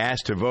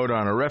asked to vote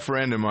on a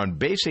referendum on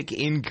basic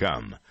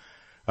income,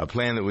 a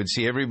plan that would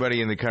see everybody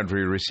in the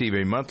country receive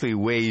a monthly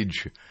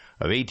wage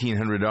of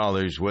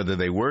 $1,800 whether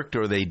they worked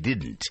or they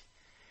didn't.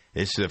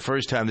 This is the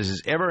first time this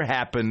has ever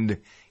happened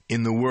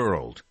in the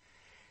world.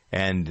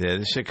 And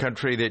this is a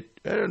country that,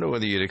 I don't know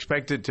whether you'd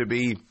expect it to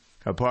be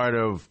a part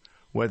of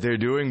what they're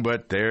doing,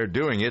 but they're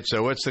doing it.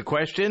 So what's the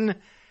question?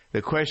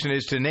 The question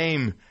is to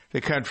name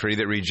the country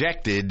that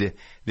rejected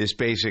this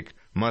basic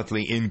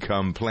monthly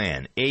income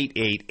plan.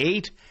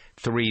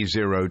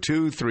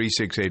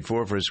 888-302-3684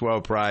 for a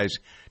swell prize.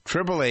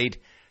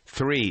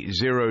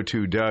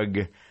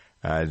 888-302-DOUG,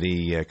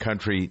 the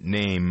country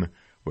name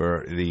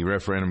where the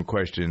referendum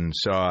question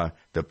saw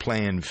the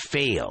plan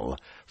fail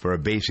for a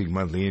basic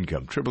monthly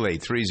income.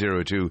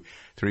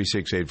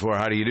 888-302-3684.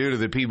 How do you do to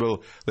the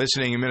people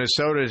listening in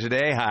Minnesota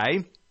today?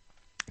 Hi.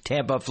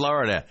 Tampa,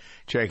 Florida,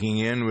 checking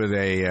in with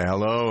a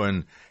hello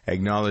and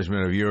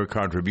acknowledgement of your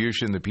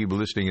contribution. The people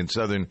listening in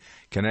southern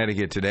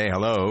Connecticut today,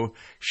 hello.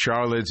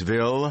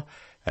 Charlottesville,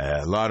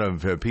 a lot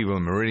of people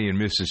in Meridian,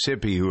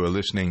 Mississippi who are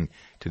listening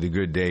to the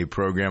Good Day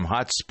program.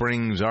 Hot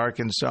Springs,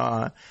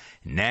 Arkansas.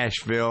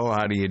 Nashville,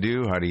 how do you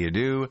do? How do you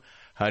do?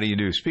 How do you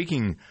do?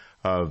 Speaking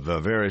of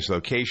various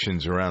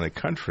locations around the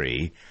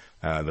country,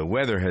 the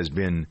weather has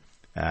been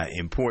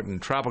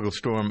important. Tropical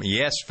storm,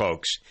 yes,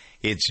 folks,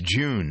 it's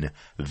June,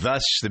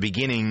 thus the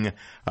beginning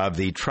of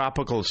the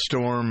tropical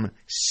storm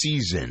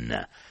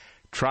season.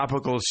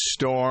 Tropical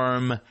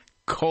storm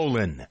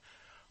Colin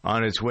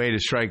on its way to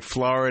strike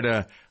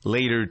Florida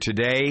later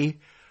today.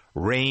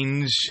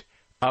 Rains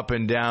up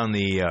and down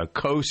the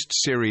coast,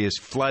 serious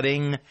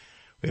flooding.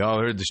 We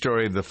all heard the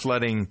story of the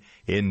flooding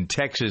in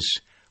Texas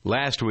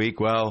last week.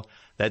 Well,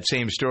 that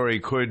same story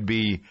could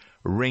be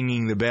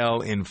ringing the bell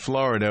in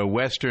Florida,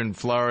 western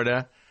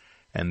Florida,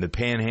 and the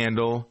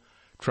Panhandle.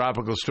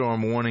 Tropical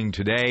storm warning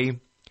today.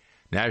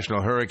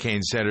 National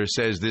Hurricane Center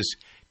says this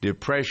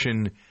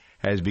depression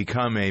has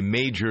become a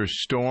major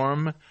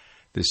storm.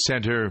 The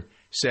center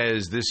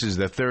says this is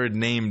the third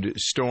named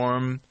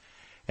storm.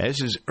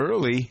 This is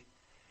early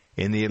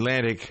in the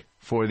Atlantic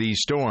for these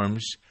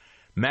storms.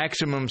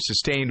 Maximum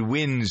sustained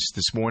winds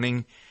this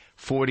morning,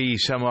 40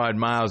 some odd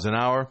miles an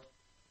hour.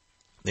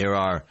 There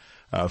are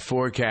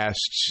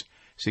forecasts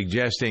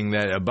suggesting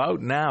that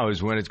about now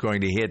is when it's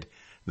going to hit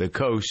the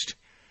coast.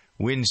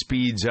 Wind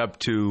speeds up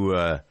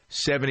to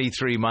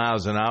 73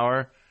 miles an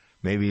hour,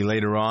 maybe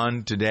later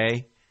on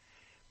today.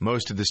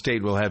 Most of the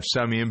state will have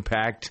some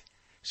impact,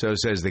 so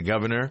says the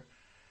governor.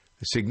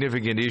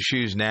 Significant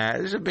issues now.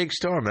 There's a big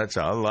storm. That's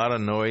a lot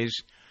of noise,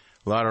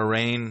 a lot of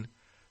rain,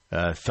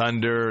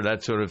 thunder,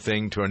 that sort of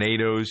thing,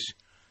 tornadoes,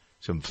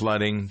 some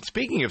flooding.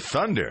 Speaking of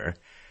thunder,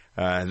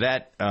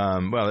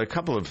 well, a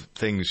couple of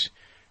things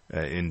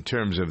in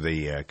terms of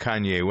the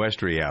Kanye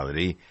West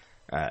reality.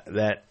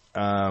 That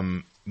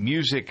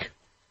music,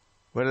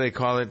 what do they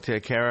call it,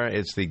 Kara?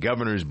 It's the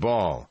Governor's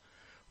Ball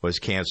was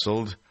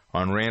canceled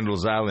on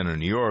Randall's Island in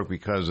New York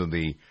because of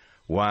the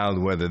wild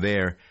weather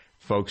there.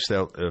 Folks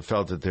felt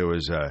that there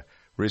was a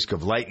risk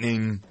of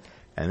lightning,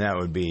 and that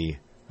would be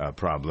a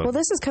problem. Well,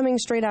 this is coming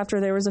straight after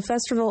there was a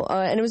festival,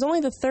 and it was only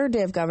the third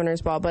day of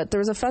Governor's Ball, but there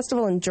was a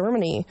festival in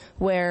Germany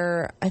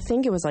where I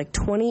think it was like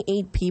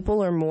 28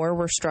 people or more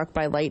were struck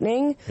by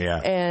lightning,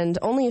 and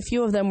only a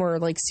few of them were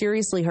like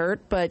seriously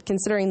hurt, but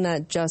considering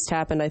that just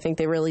happened, I think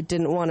they really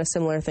didn't want a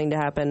similar thing to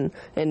happen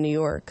in New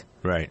York.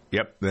 Right.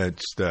 Yep,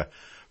 that's the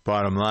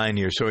bottom line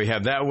here. So we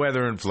have that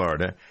weather in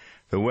Florida,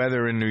 the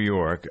weather in New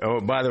York. Oh,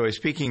 by the way,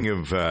 speaking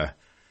of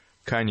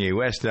Kanye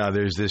West, now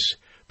there's this,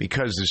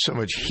 because there's so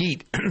much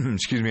heat,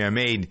 excuse me, I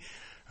made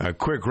a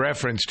quick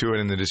reference to it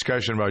in the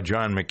discussion about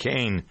John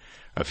McCain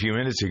a few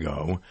minutes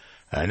ago.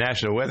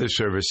 National Weather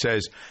Service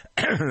says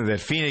that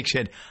Phoenix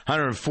hit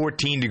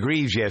 114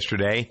 degrees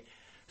yesterday,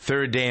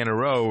 third day in a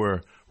row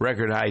where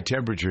record high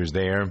temperatures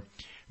there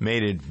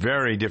made it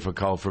very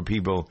difficult for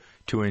people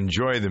to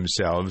enjoy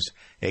themselves.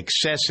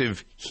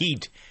 Excessive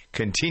heat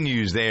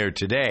continues there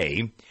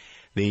today.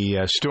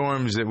 The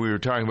storms that we were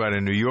talking about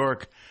in New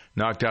York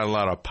knocked out a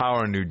lot of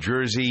power in New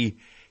Jersey.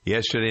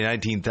 Yesterday,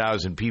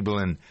 19,000 people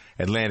in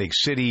Atlantic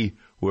City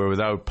were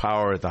without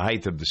power at the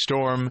height of the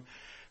storm.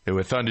 There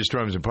were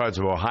thunderstorms in parts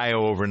of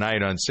Ohio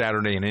overnight on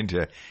Saturday and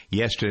into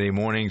yesterday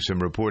morning. Some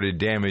reported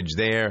damage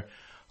there.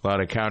 A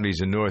lot of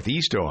counties in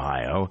northeast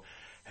Ohio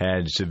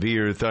had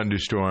severe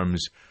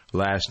thunderstorms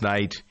last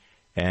night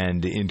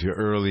and into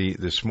early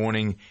this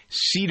morning.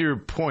 Cedar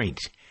Point,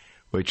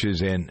 which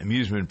is an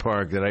amusement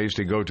park that I used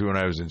to go to when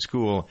I was in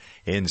school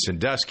in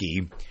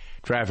Sandusky.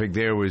 Traffic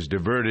there was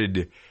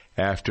diverted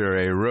after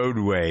a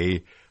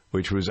roadway,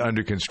 which was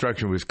under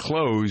construction, was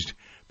closed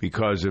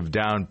because of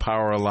downed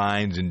power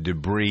lines and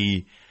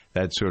debris,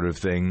 that sort of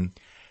thing.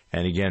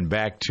 And again,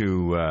 back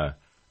to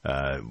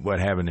what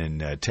happened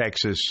in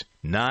Texas.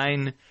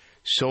 9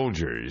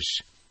 soldiers.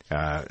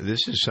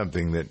 This is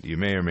something that you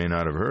may or may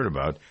not have heard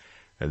about.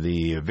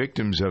 The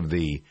victims of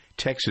the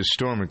Texas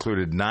storm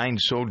included 9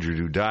 soldiers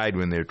who died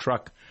when their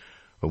truck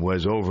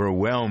was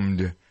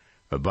overwhelmed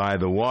by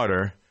the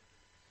water.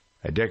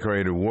 A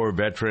decorated war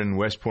veteran,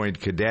 West Point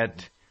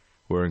cadet,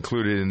 were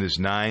included in this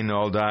 9.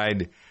 All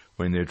died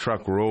when their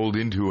truck rolled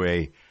into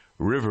a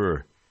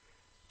river.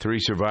 3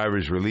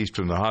 survivors released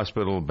from the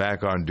hospital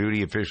back on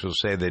duty. Officials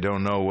say they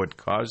don't know what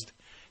caused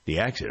the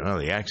accident. Well,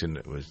 the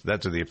accident was,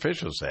 that's what the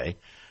officials say.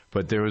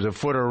 But there was a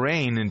foot of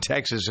rain in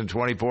Texas in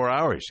 24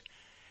 hours.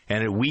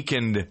 And it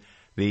weakened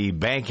the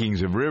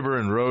bankings of river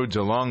and roads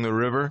along the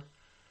river.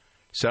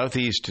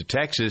 Southeast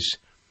Texas,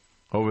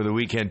 over the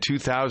weekend,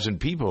 2,000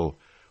 people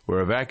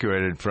were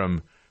evacuated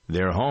from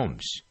their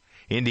homes.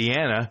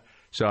 Indiana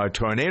saw a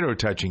tornado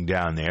touching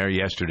down there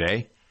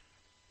yesterday.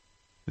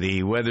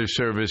 The Weather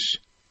Service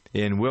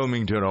in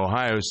Wilmington,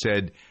 Ohio,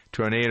 said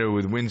tornado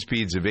with wind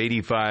speeds of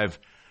 85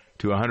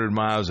 to 100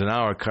 miles an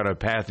hour cut a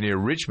path near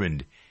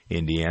Richmond,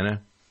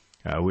 Indiana,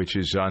 which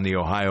is on the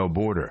Ohio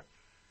border.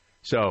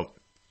 So,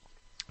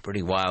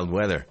 pretty wild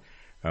weather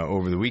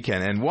over the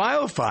weekend. And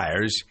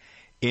wildfires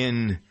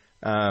in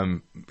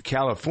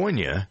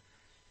California.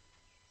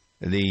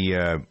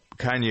 The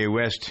Kanye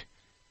West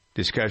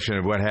discussion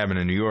of what happened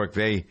in New York,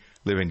 they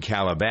live in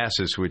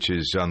Calabasas, which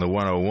is on the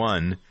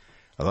 101.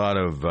 A lot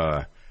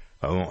of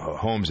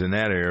homes in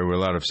that area where a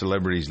lot of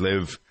celebrities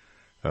live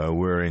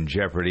were in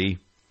jeopardy.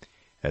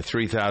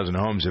 3,000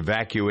 homes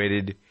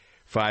evacuated,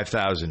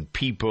 5,000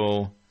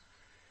 people.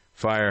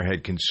 Fire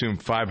had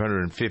consumed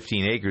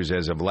 515 acres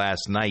as of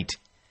last night,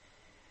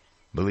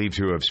 believed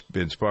to have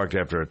been sparked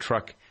after a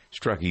truck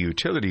struck a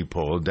utility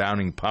pole,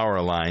 downing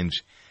power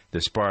lines.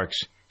 The sparks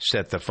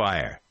set the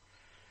fire.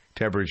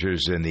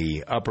 Temperatures in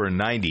the upper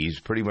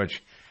 90s, pretty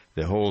much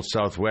the whole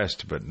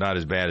Southwest, but not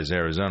as bad as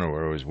Arizona,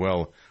 where it was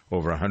well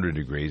over 100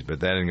 degrees. But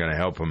that isn't going to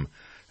help them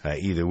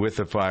either with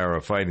the fire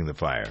or fighting the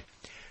fire.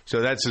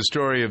 So that's the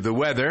story of the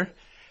weather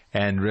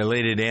and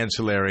related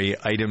ancillary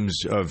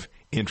items of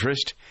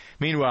interest.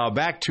 Meanwhile,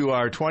 back to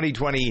our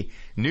 2020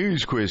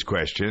 news quiz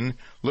question,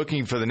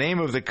 looking for the name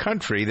of the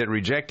country that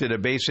rejected a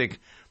basic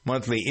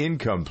monthly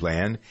income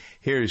plan.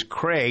 Here's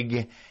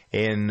Craig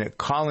in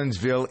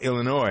Collinsville,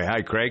 Illinois.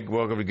 Hi, Craig.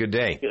 Welcome to Good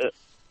Day.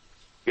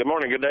 Good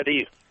morning. Good day to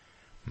you.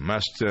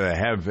 Must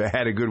have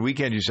had a good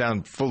weekend. You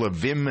sound full of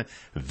vim,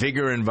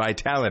 vigor, and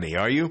vitality.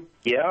 Are you?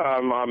 Yeah,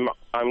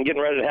 I'm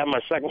getting ready to have my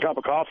second cup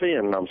of coffee,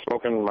 and I'm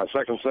smoking my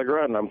second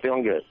cigarette, and I'm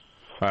feeling good.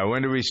 All right,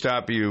 when do we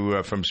stop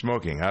you from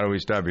smoking? How do we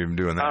stop you from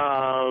doing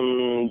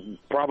that?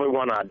 Probably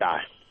when I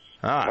die.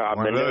 I've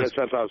been doing it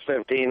since I was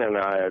 15,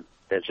 and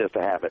it's just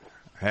a habit.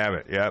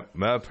 Habit, yeah.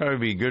 Well, it'll probably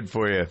be good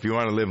for you if you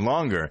want to live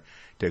longer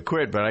to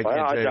quit, but I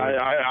can't tell you.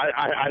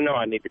 I know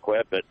I need to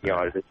quit, but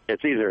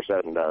it's easier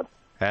said than done.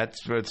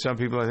 That's what some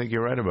people, I think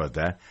you're right about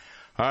that.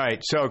 All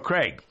right, so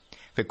Craig,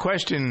 the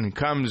question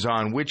comes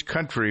on which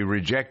country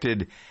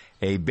rejected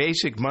a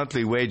basic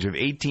monthly wage of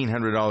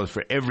 $1,800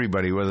 for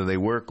everybody, whether they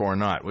work or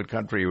not. What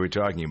country are we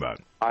talking about?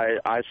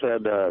 I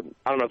said,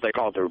 I don't know if they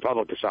call it the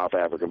Republic of South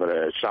Africa, but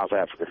it's South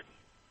Africa.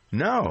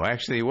 No,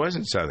 actually, it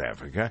wasn't South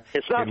Africa.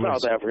 It's not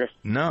South Africa.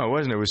 No, it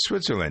wasn't. It was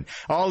Switzerland.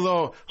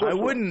 Although I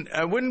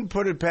wouldn't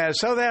put it past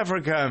South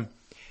Africa.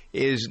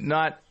 Is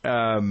not.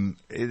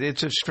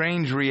 It's a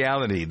strange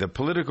reality. The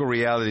political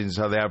realities in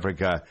South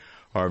Africa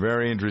are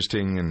very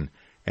interesting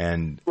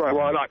and. Right.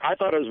 Well, I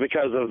thought it was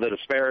because of the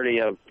disparity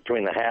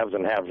between the haves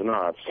and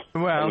have-nots.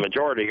 Well, the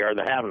majority are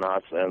the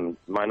have-nots, and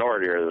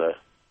minority are the.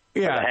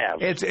 Yeah,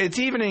 haves. it's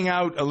evening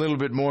out a little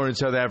bit more in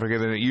South Africa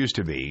than it used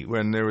to be.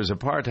 When there was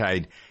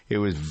apartheid, it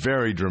was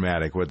very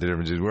dramatic what the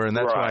differences were, and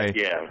that's why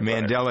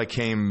Mandela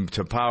came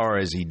to power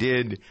as he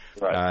did.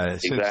 Right.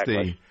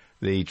 Since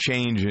the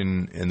change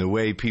in the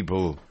way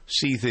people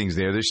see things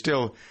there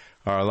still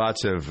are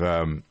lots of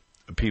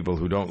people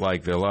who don't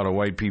like. There are a lot of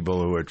white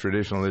people who are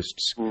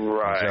traditionalists in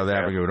South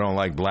Africa who don't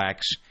like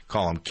blacks.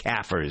 Call them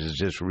kafirs. It's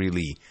just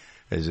really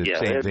the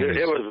same thing.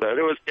 It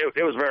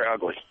was very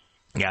ugly.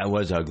 Yeah, it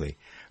was ugly.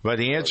 But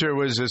the answer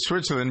was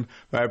Switzerland.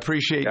 I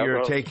appreciate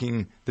your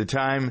taking the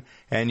time,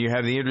 and you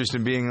have the interest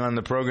in being on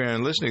the program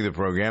and listening to the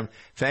program.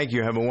 Thank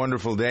you. Have a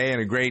wonderful day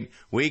and a great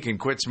week, and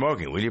quit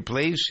smoking, will you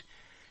please?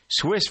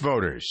 Swiss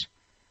voters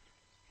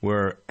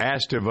were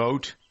asked to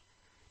vote.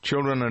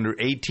 Children under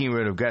 18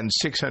 would have gotten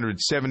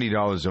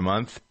 $670 a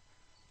month.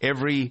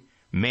 Every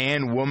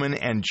man, woman,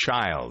 and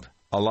child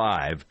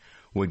alive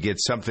would get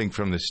something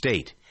from the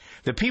state.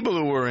 The people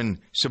who were in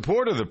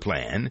support of the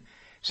plan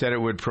said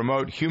it would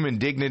promote human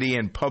dignity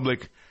and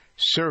public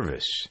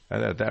service. I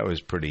thought that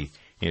was pretty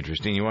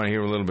interesting. You want to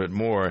hear a little bit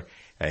more?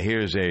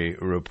 Here's a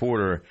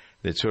reporter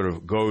that sort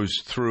of goes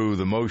through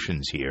the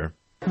motions here.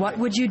 What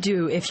would you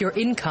do if your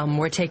income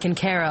were taken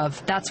care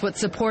of? That's what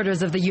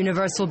supporters of the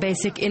universal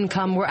basic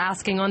income were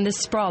asking on this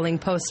sprawling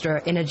poster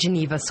in a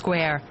Geneva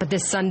square. But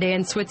this Sunday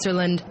in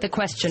Switzerland, the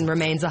question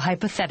remains a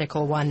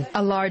hypothetical one.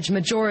 A large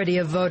majority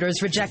of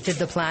voters rejected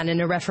the plan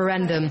in a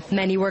referendum.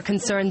 Many were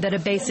concerned that a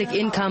basic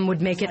income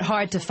would make it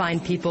hard to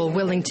find people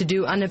willing to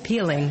do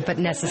unappealing but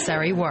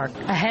necessary work.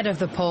 Ahead of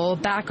the poll,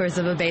 backers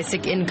of a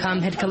basic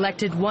income had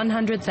collected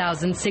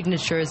 100,000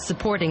 signatures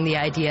supporting the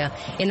idea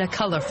in a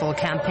colorful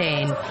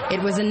campaign. It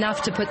was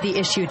enough to put the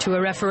issue to a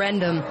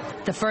referendum,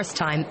 the first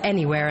time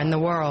anywhere in the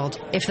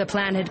world. If the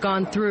plan had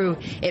gone through,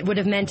 it would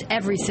have meant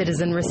every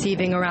citizen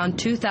receiving around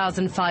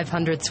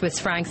 2,500 Swiss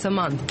francs a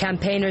month.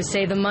 Campaigners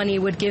say the money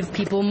would give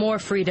people more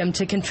freedom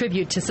to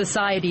contribute to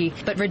society,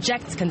 but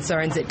rejects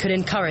concerns it could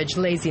encourage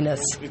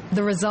laziness.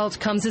 The result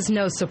comes as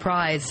no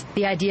surprise.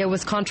 The idea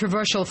was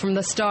controversial from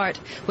the start,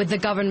 with the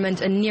government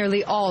and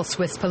nearly all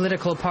Swiss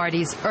political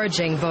parties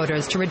urging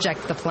voters to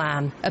reject the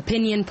plan.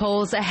 Opinion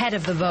polls ahead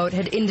of the vote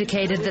had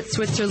indicated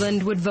that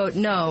Switzerland would vote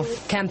no.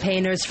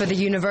 Campaigners for the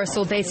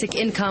universal basic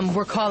income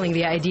were calling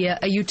the idea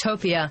a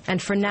utopia,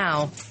 and for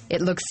now,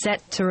 it looks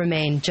set to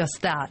remain just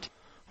that.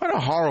 What a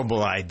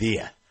horrible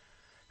idea.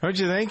 Don't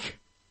you think?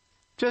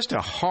 Just a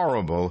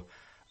horrible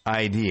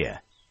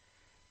idea.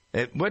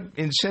 What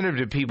incentive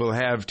do people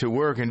have to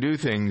work and do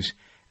things?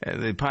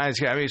 The pie in the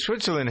sky. I mean,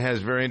 Switzerland has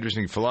a very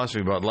interesting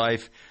philosophy about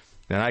life,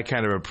 and I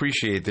kind of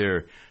appreciate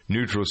their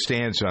neutral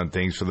stance on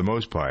things for the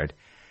most part.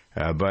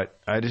 But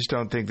I just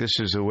don't think this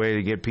is a way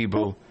to get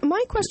people.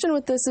 My question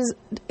with this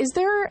is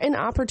there an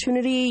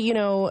opportunity,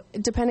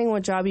 depending on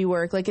what job you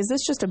work, like, is this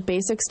just a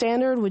basic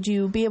standard? Would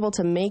you be able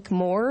to make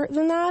more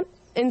than that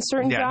in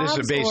certain jobs? Yeah, this is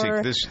a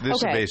basic. This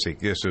is basic.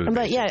 This is but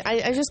basic. Yeah,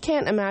 I just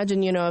can't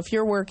imagine, if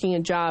you're working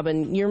a job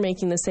and you're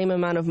making the same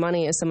amount of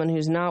money as someone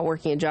who's not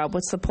working a job,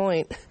 what's the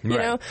point?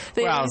 Right.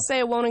 They say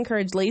it won't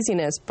encourage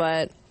laziness,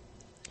 but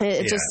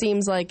it just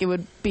seems like it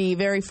would be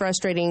very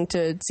frustrating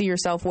to see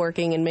yourself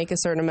working and make a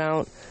certain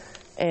amount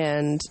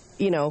and,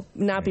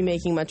 not be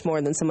making much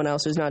more than someone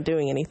else who's not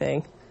doing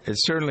anything. It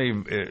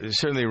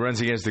certainly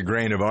runs against the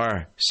grain of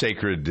our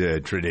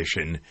sacred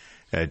tradition,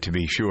 to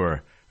be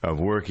sure, of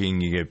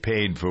working. You get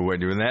paid for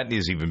what you do, and that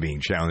is even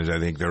being challenged. I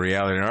think the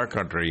reality in our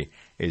country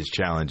is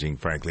challenging,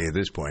 frankly, at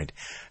this point.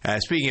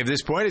 Speaking of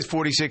this point, it's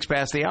 46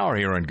 past the hour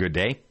here on Good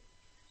Day.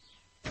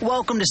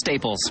 Welcome to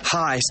Staples.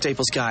 Hi,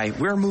 Staples guy.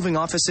 We're moving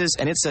offices,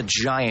 and it's a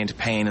giant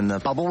pain in the...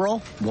 Bubble roll?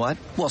 What?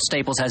 Well,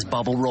 Staples has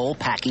bubble roll,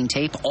 packing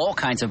tape, all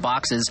kinds of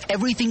boxes,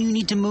 everything you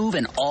need to move,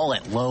 and all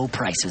at low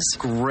prices.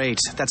 Great.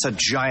 That's a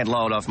giant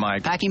load off my...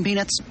 Packing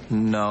peanuts?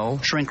 No.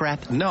 Shrink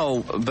wrap?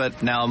 No,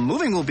 but now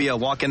moving will be a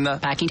walk in the...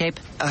 Packing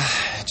tape?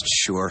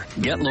 Sure.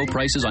 Get low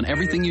prices on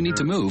everything you need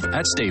to move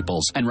at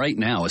Staples. And right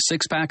now, a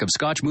 6-pack of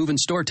Scotch Move and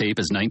Store tape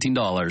is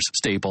 $19.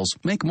 Staples.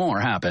 Make more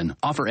happen.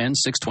 Offer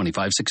ends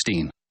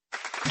 6/25/16.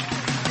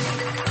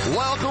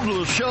 Welcome to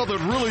the show that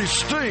really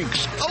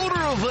stinks.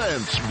 Odor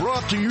Events,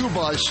 brought to you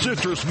by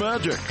Citrus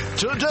Magic.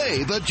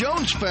 Today, the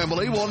Jones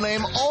family will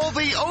name all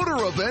the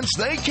odor events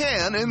they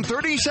can in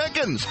 30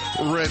 seconds.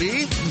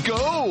 Ready?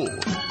 Go!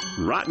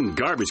 Rotten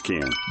garbage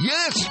can.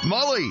 Yes,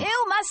 Molly.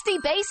 Ew, musty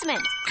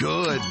basement.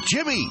 Good.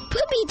 Jimmy.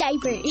 Poopy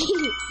diaper.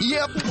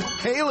 Yep.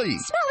 Haley.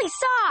 Smelly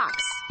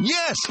socks.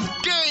 Yes,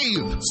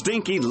 Dave.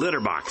 Stinky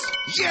litter box.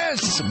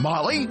 Yes,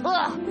 Molly.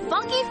 Ugh,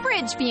 funky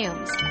fridge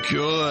fumes.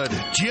 Good.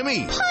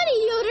 Jimmy.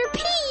 Potty odor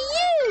pee.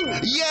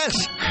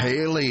 Yes,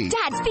 Haley.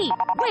 Dad's feet.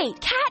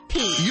 Wait, cat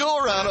pee.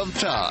 You're out of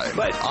time.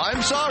 But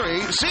I'm sorry.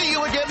 See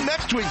you again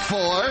next week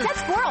for... That's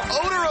squirrel.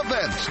 Odor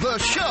Events, the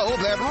show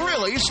that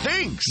really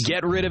stinks.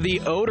 Get rid of the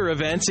odor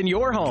events in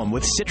your home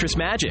with Citrus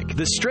Magic.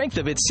 The strength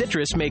of its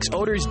citrus makes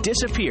odors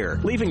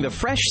disappear, leaving the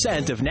fresh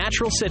scent of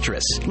natural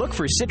citrus. Look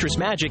for Citrus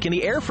Magic in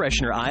the air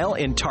freshener aisle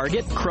in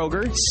Target,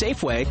 Kroger,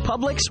 Safeway,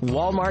 Publix,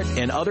 Walmart,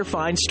 and other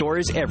fine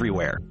stores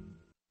everywhere.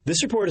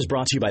 This report is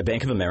brought to you by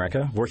Bank of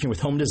America, working with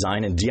home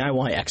design and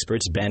DIY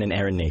experts Ben and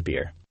Aaron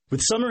Napier.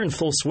 With summer in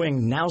full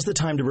swing, now's the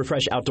time to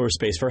refresh outdoor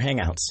space for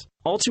hangouts.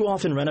 All too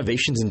often,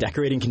 renovations and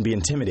decorating can be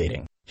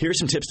intimidating. Here are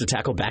some tips to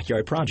tackle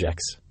backyard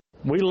projects.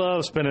 We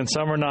love spending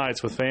summer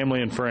nights with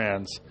family and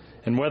friends.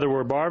 And whether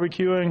we're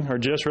barbecuing or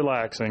just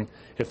relaxing,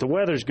 if the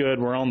weather's good,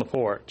 we're on the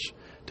porch.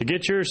 To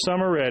get yours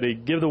summer ready,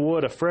 give the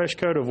wood a fresh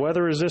coat of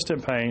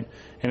weather-resistant paint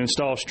and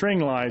install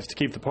string lights to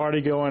keep the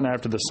party going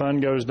after the sun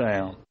goes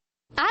down.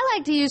 I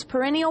like to use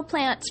perennial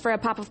plants for a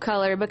pop of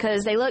color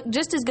because they look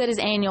just as good as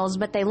annuals,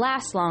 but they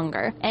last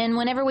longer. And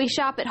whenever we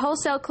shop at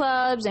wholesale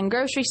clubs and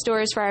grocery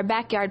stores for our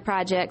backyard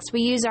projects,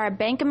 we use our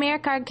Bank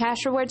Americard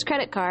Cash Rewards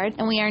credit card,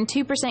 and we earn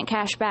 2%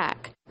 cash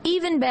back.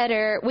 Even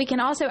better, we can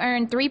also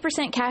earn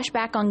 3% cash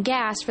back on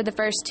gas for the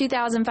first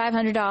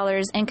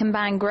 $2,500 and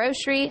combine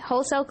grocery,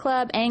 wholesale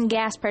club, and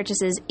gas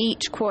purchases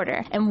each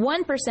quarter, and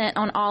 1%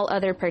 on all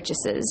other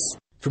purchases.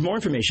 For more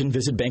information,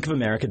 visit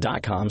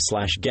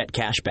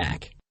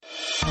bankofamerica.com/getcashback.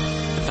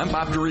 I'm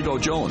Bob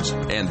Dorigo Jones,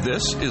 and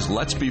this is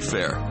Let's Be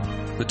Fair.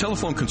 The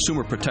Telephone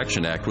Consumer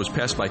Protection Act was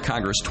passed by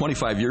Congress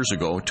 25 years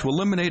ago to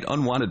eliminate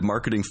unwanted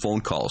marketing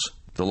phone calls.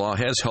 The law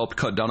has helped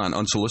cut down on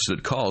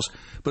unsolicited calls,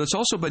 but it's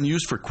also been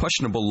used for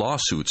questionable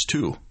lawsuits,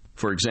 too.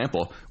 For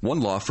example,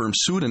 one law firm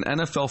sued an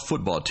NFL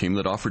football team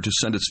that offered to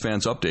send its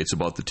fans updates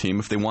about the team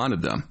if they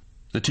wanted them.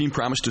 The team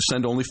promised to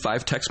send only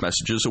 5 text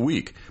messages a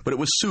week, but it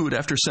was sued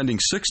after sending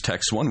 6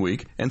 texts one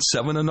week and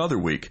 7 another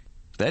week.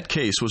 That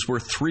case was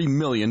worth $3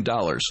 million.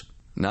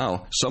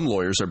 Now, some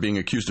lawyers are being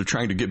accused of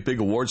trying to get big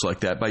awards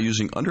like that by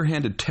using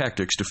underhanded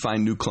tactics to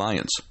find new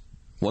clients.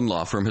 One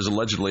law firm has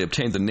allegedly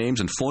obtained the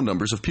names and phone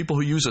numbers of people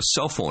who use a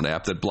cell phone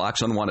app that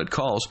blocks unwanted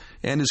calls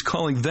and is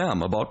calling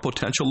them about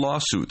potential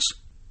lawsuits.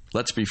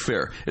 Let's be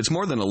fair, it's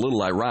more than a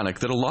little ironic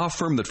that a law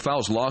firm that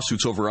files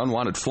lawsuits over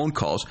unwanted phone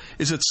calls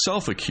is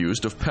itself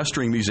accused of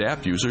pestering these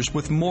app users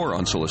with more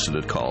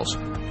unsolicited calls.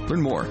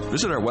 Learn more.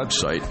 Visit our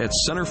website at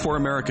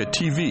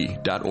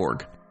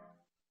centerforamericatv.org.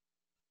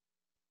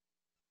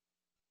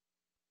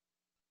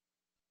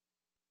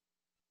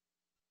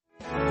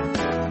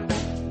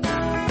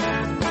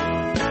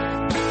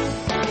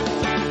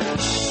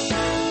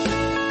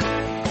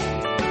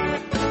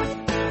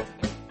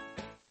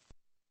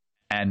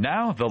 And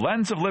now, the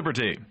Lens of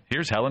Liberty.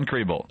 Here's Helen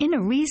Kriebel. In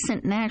a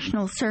recent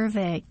national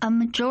survey, a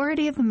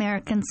majority of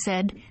Americans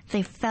said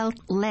they felt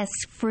less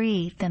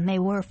free than they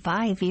were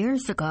 5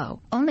 years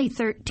ago. Only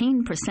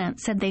 13%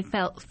 said they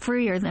felt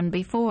freer than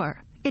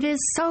before. It is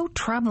so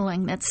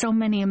troubling that so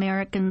many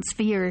Americans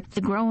fear the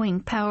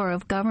growing power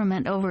of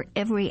government over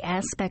every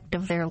aspect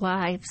of their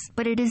lives.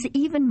 But it is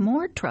even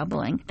more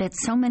troubling that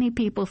so many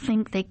people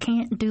think they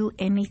can't do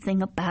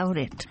anything about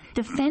it.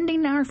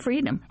 Defending our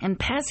freedom and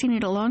passing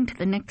it along to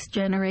the next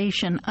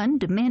generation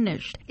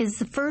undiminished is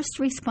the first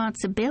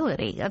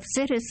responsibility of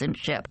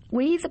citizenship.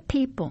 We, the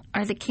people,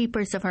 are the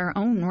keepers of our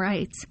own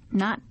rights,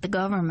 not the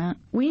government.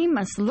 We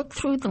must look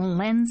through the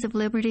lens of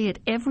liberty at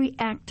every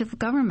act of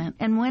government,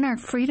 and when our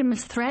freedom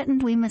is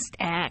threatened, we must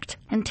act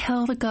and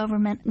tell the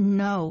government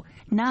no,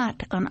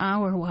 not on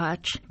our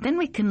watch. Then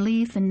we can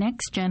leave the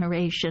next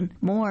generation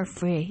more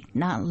free,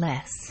 not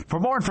less. For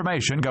more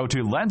information, go to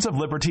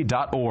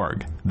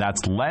lensofliberty.org.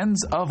 That's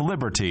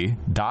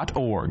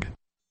lensofliberty.org.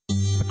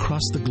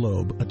 Across the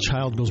globe, a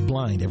child goes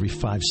blind every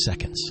 5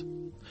 seconds.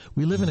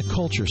 We live in a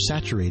culture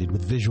saturated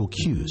with visual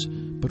cues,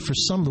 but for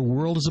some the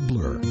world is a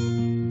blur.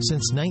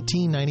 Since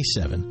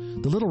 1997,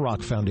 The Little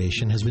Rock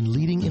Foundation has been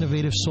leading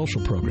innovative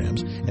social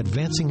programs,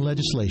 advancing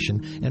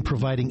legislation, and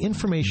providing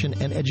information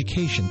and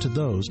education to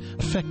those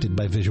affected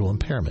by visual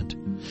impairment.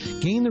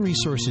 Gain the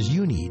resources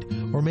you need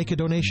or make a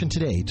donation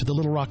today to the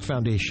Little Rock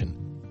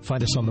Foundation.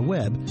 Find us on the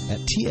web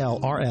at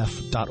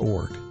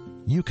tlrf.org.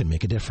 You can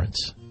make a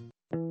difference.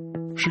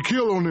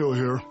 Shaquille O'Neal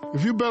here.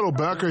 If you battle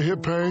back or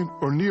hip pain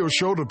or knee or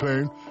shoulder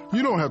pain,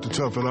 you don't have to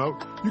tough it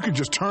out. You can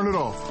just turn it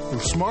off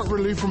with Smart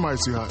Relief from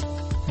Icy Hot.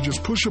 You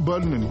just push a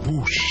button and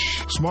whoosh.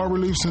 Smart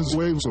Relief sends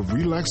waves of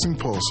relaxing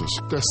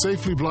pulses that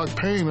safely block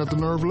pain at the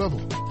nerve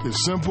level.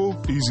 It's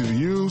simple, easy to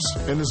use,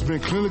 and it's been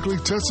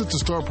clinically tested to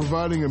start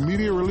providing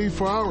immediate relief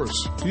for hours,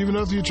 even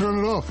after you turn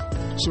it off.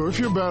 So if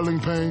you're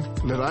battling pain,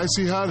 let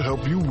Icy Hot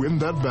help you win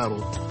that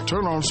battle.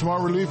 Turn on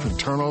Smart Relief and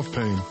turn off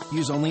pain.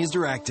 Use only as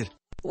directed.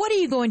 What are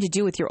you going to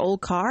do with your old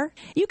car?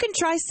 You can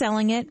try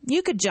selling it,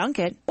 you could junk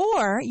it,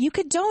 or you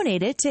could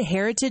donate it to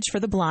Heritage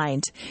for the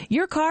Blind.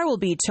 Your car will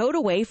be towed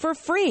away for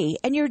free,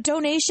 and your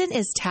donation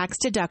is tax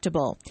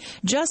deductible.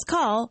 Just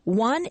call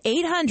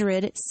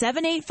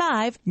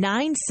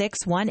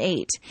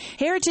 1-800-785-9618.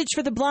 Heritage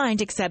for the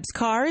Blind accepts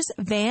cars,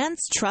 vans,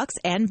 trucks,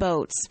 and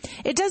boats.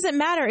 It doesn't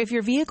matter if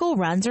your vehicle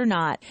runs or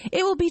not.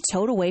 It will be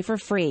towed away for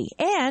free,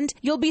 and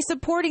you'll be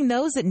supporting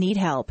those that need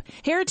help.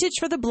 Heritage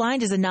for the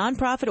Blind is a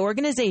nonprofit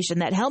organization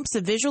that helps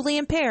the visually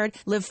impaired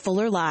live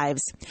fuller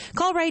lives.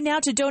 Call right now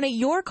to donate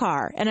your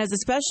car, and as a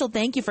special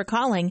thank you for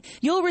calling,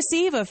 you'll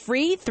receive a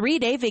free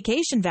 3-day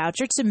vacation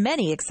voucher to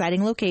many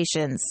exciting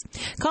locations.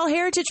 Call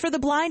Heritage for the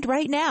Blind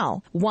right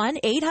now,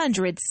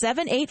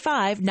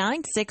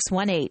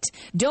 1-800-785-9618.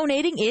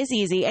 Donating is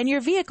easy, and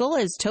your vehicle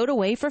is towed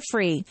away for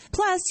free.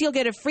 Plus, you'll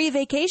get a free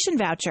vacation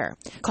voucher.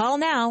 Call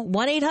now,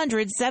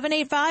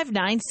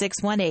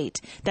 1-800-785-9618.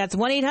 That's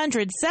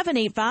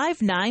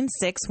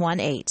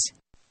 1-800-785-9618.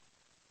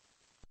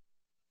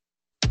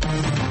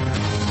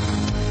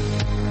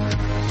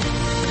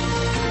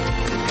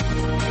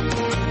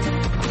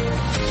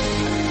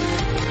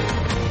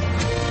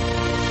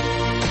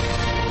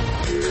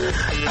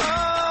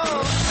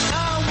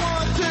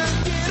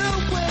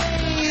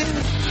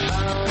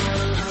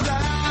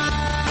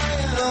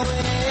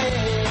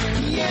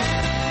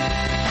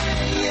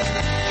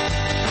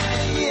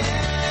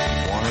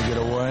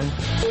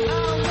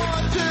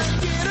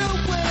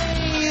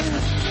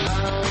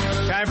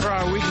 Time for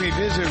our weekly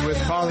visit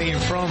with Pauline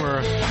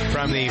Fromer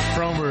from the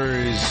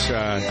Fromer's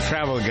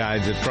travel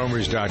guides at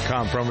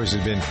Fromers.com. Fromers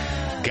has been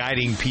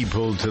guiding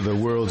people to the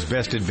world's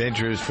best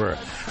adventures for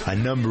a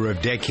number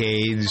of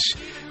decades.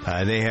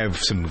 They have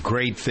some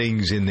great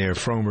things in their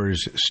Fromers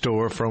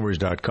store,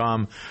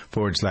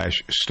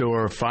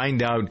 Fromers.com/store.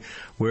 Find out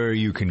where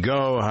you can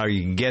go, how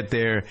you can get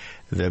there.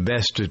 The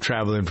best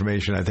travel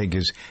information, I think,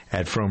 is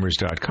at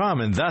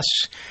Fromers.com. And thus,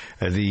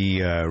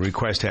 the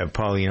request to have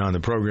Pauline on the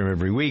program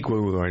every week.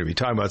 We're going to be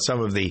talking about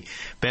some of the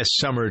best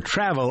summer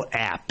travel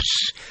apps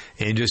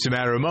in just a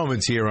matter of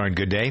moments here on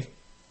Good Day.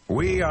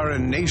 We are a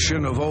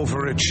nation of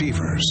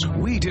overachievers.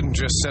 We didn't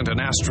just send an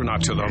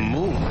astronaut to the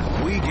moon.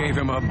 We gave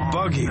him a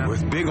buggy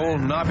with big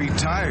old knobby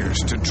tires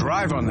to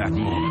drive on that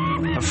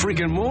moon. A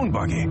freaking moon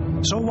buggy.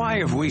 So why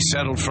have we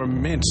settled for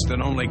mints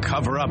that only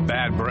cover up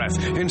bad breath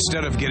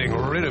instead of getting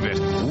rid of it?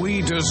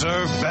 We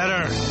deserve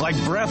better.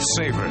 Like Breath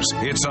Savers.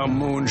 It's a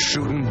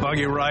moon-shooting,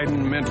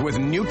 buggy-riding mint with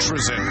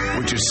Nutrizin,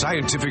 which is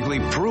scientifically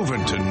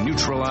proven to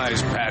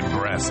neutralize bad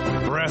breath.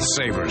 Breath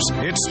Savers.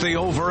 It's the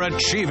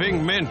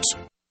overachieving mint.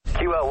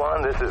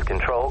 QL1, this is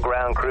Control.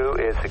 Ground crew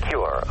is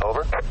secure.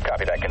 Over.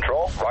 Copy that,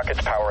 Control. Rocket's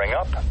powering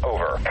up.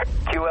 Over.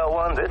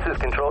 QL1, this is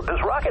Control.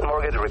 Does Rocket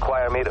Mortgage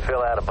require me to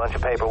fill out a bunch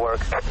of paperwork?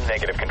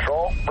 Negative,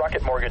 Control.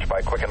 Rocket Mortgage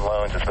by Quicken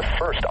Loans is the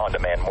first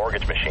on-demand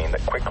mortgage machine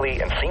that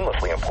quickly and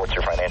seamlessly imports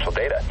your financial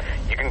data.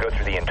 You can go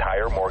through the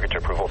entire mortgage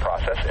approval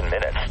process in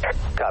minutes.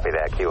 Copy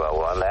that,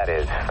 QL1. That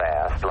is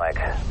fast, like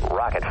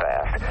rocket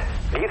fast.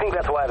 Do you think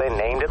that's why they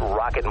named it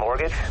Rocket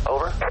Mortgage?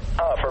 Over.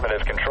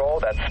 Affirmative, Control.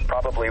 That's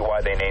probably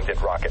why they named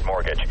it Rocket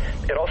Mortgage.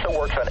 It also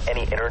works on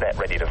any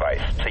internet-ready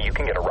device, so you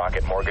can get a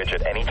Rocket Mortgage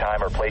at any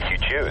time or place you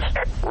choose.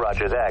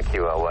 Roger that,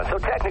 QL1. So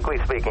technically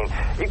speaking,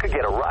 you could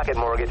get a Rocket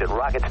Mortgage at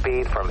rocket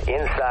speed from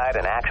inside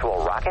an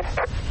actual rocket?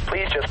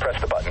 Please just press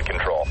the button,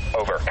 Control.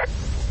 Over.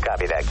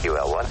 Copy that,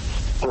 QL1.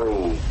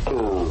 3, 2,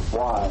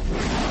 1.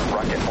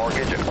 Rocket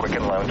Mortgage at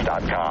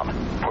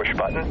QuickenLoans.com. Push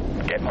button,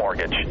 get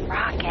mortgage.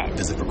 Rocket.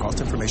 Visit for cost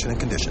information and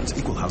conditions.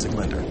 Equal housing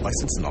lender.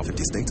 Licensed in all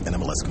 50 states.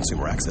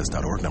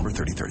 NMLSConsumerAccess.org number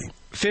 3030.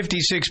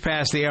 56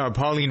 past the hour.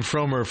 Pauline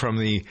Fromer from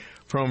the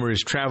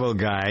Fromer's Travel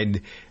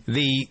Guide.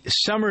 The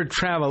summer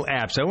travel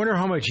apps. I wonder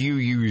how much you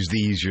use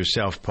these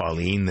yourself,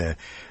 Pauline.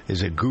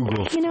 There's a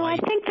Google I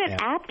think that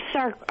apps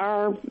are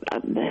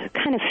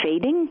kind of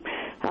fading.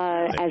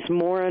 as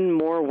more and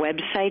more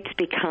websites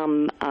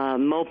become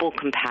mobile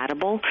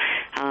compatible.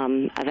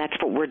 That's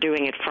what we're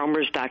doing at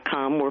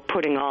Fromers.com. We're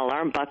putting all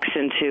our bucks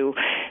into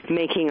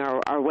making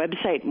our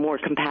website more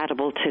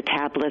compatible to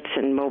tablets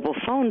and mobile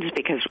phones,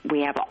 because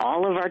we have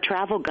all of our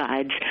travel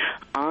guides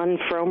on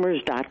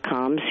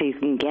Fromers.com, so you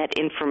can get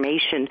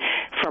information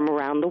from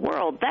around the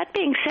world. That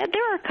being said,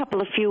 there are a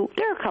couple of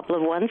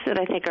ones that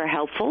I think are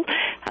helpful.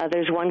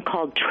 There's one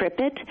called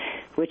TripIt,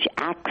 which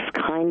acts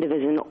kind of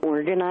as an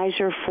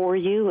organizer for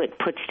you. It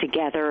puts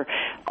together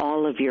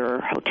all of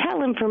your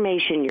hotel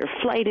information, your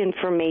flight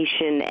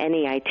information,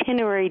 any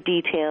itinerary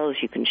details.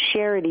 You can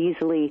share it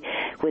easily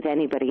with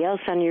anybody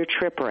else on your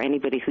trip or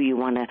anybody who you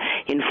want to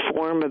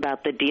inform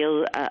about the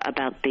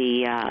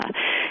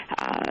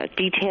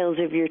details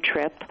of your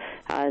trip.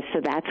 So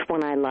that's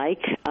one I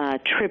like.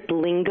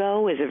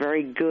 TripLingo is a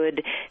very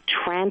good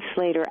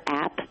translator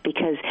app,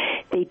 because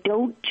they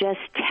don't just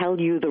tell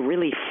you the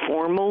really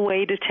formal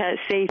way to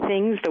say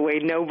things, the way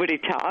nobody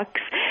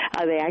talks.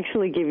 They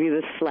actually give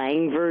you the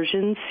slang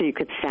version, so you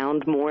could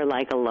sound more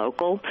like a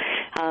local.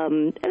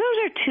 Those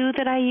are two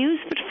that I use,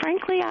 but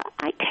frankly,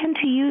 I tend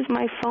to use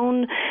my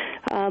phone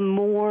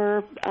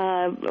more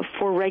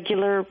for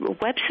regular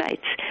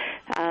websites.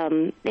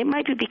 It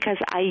might be because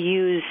I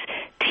use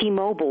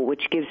T-Mobile,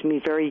 which gives me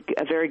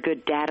a very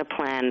good data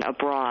plan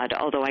abroad,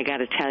 although I got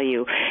to tell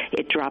you,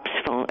 it drops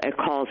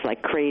calls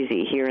like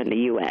crazy here in the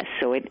U.S.,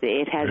 so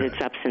it has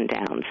its ups and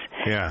downs.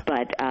 Yeah.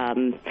 But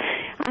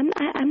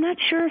I'm not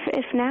sure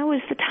if now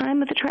is the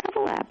time of the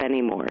travel app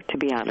anymore, to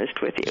be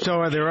honest with you. So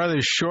are there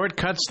other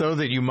shortcuts, though,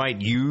 that you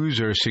might use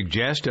or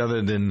suggest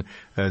other than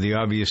the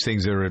obvious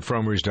things that are at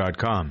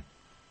Fromers.com?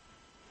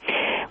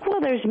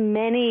 There's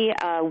many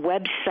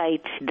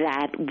websites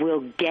that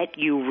will get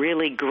you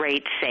really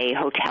great, say,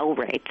 hotel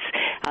rates.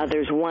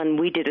 There's one,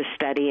 we did a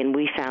study, and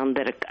we found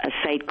that a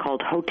site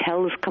called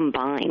Hotels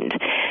Combined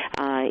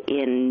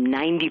in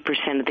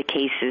 90% of the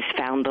cases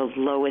found the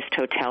lowest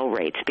hotel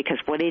rates, because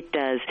what it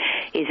does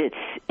is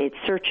it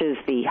searches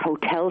the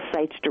hotel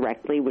sites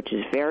directly, which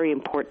is very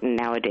important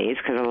nowadays,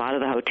 because a lot of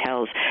the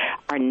hotels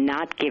are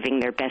not giving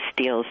their best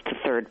deals to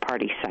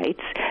third-party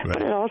sites. Right.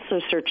 But it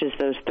also searches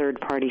those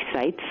third-party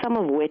sites, some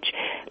of which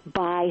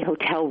buy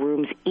hotel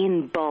rooms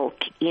in bulk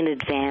in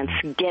advance,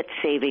 get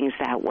savings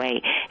that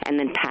way, and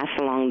then pass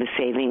along the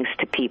savings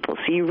to people.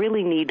 So you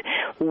really need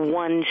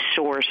one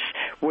source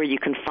where you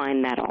can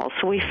find that all.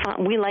 So we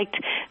liked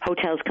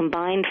Hotels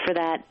Combined for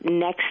that.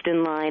 Next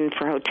in line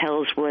for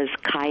hotels was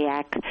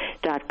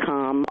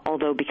Kayak.com,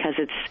 although because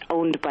it's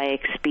owned by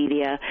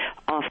Expedia,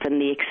 often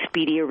the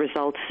Expedia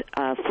results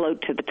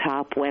float to the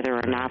top whether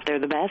or not they're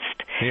the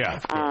best. Yeah.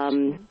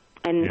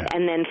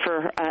 And then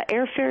for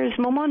airfares,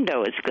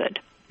 Momondo is good.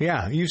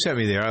 Yeah, you sent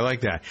me there. I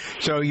like that.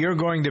 So you're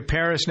going to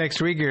Paris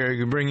next week?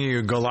 You're bringing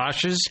your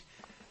galoshes?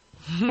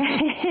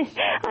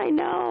 I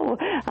know.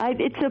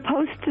 It's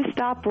supposed to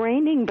stop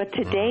raining, but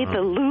today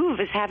the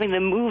Louvre is having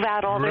them move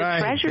out all their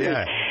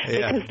treasures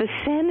because the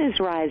Seine is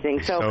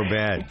rising. So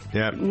bad.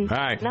 Yep. All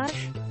right.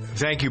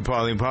 Thank you,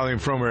 Pauline. Pauline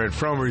Fromer at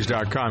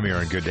Fromers.com here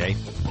on Good Day.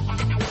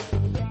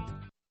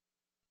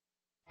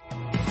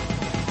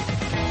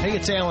 Hey,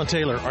 it's Alan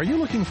Taylor. Are you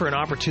looking for an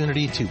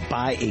opportunity to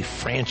buy a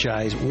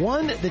franchise,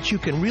 one that you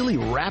can really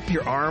wrap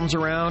your arms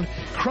around?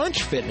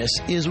 Crunch Fitness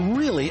is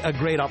really a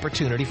great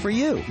opportunity for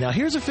you. Now,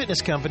 here's a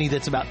fitness company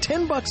that's about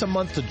 $10 a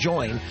month to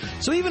join,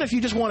 so even if you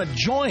just want to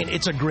join,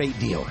 it's a great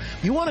deal.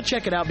 You want to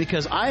check it out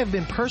because I have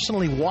been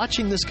personally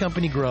watching this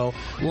company grow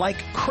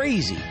like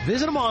crazy.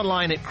 Visit them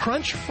online at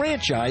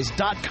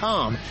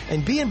crunchfranchise.com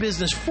and be in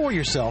business for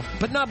yourself,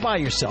 but not by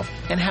yourself,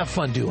 and have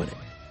fun doing it.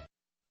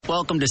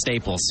 Welcome to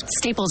Staples.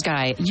 Staples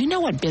guy, you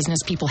know what business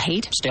people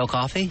hate? Stale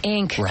coffee?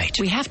 Ink. Right.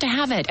 We have to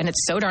have it, and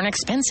it's so darn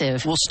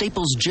expensive. Well,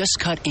 Staples just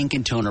cut ink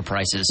and toner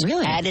prices.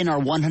 Really? Add in our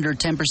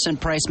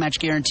 110% price match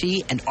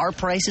guarantee, and our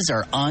prices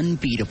are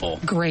unbeatable.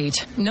 Great.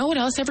 Know what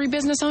else every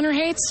business owner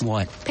hates?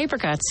 What? Paper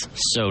cuts.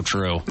 So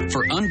true.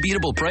 For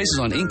unbeatable prices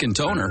on ink and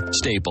toner,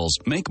 Staples.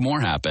 Make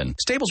more happen.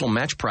 Staples will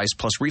match price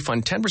plus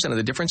refund 10% of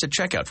the difference at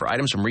checkout for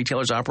items from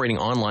retailers operating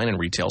online and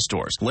retail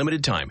stores.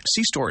 Limited time.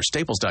 See store or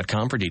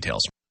staples.com for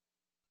details.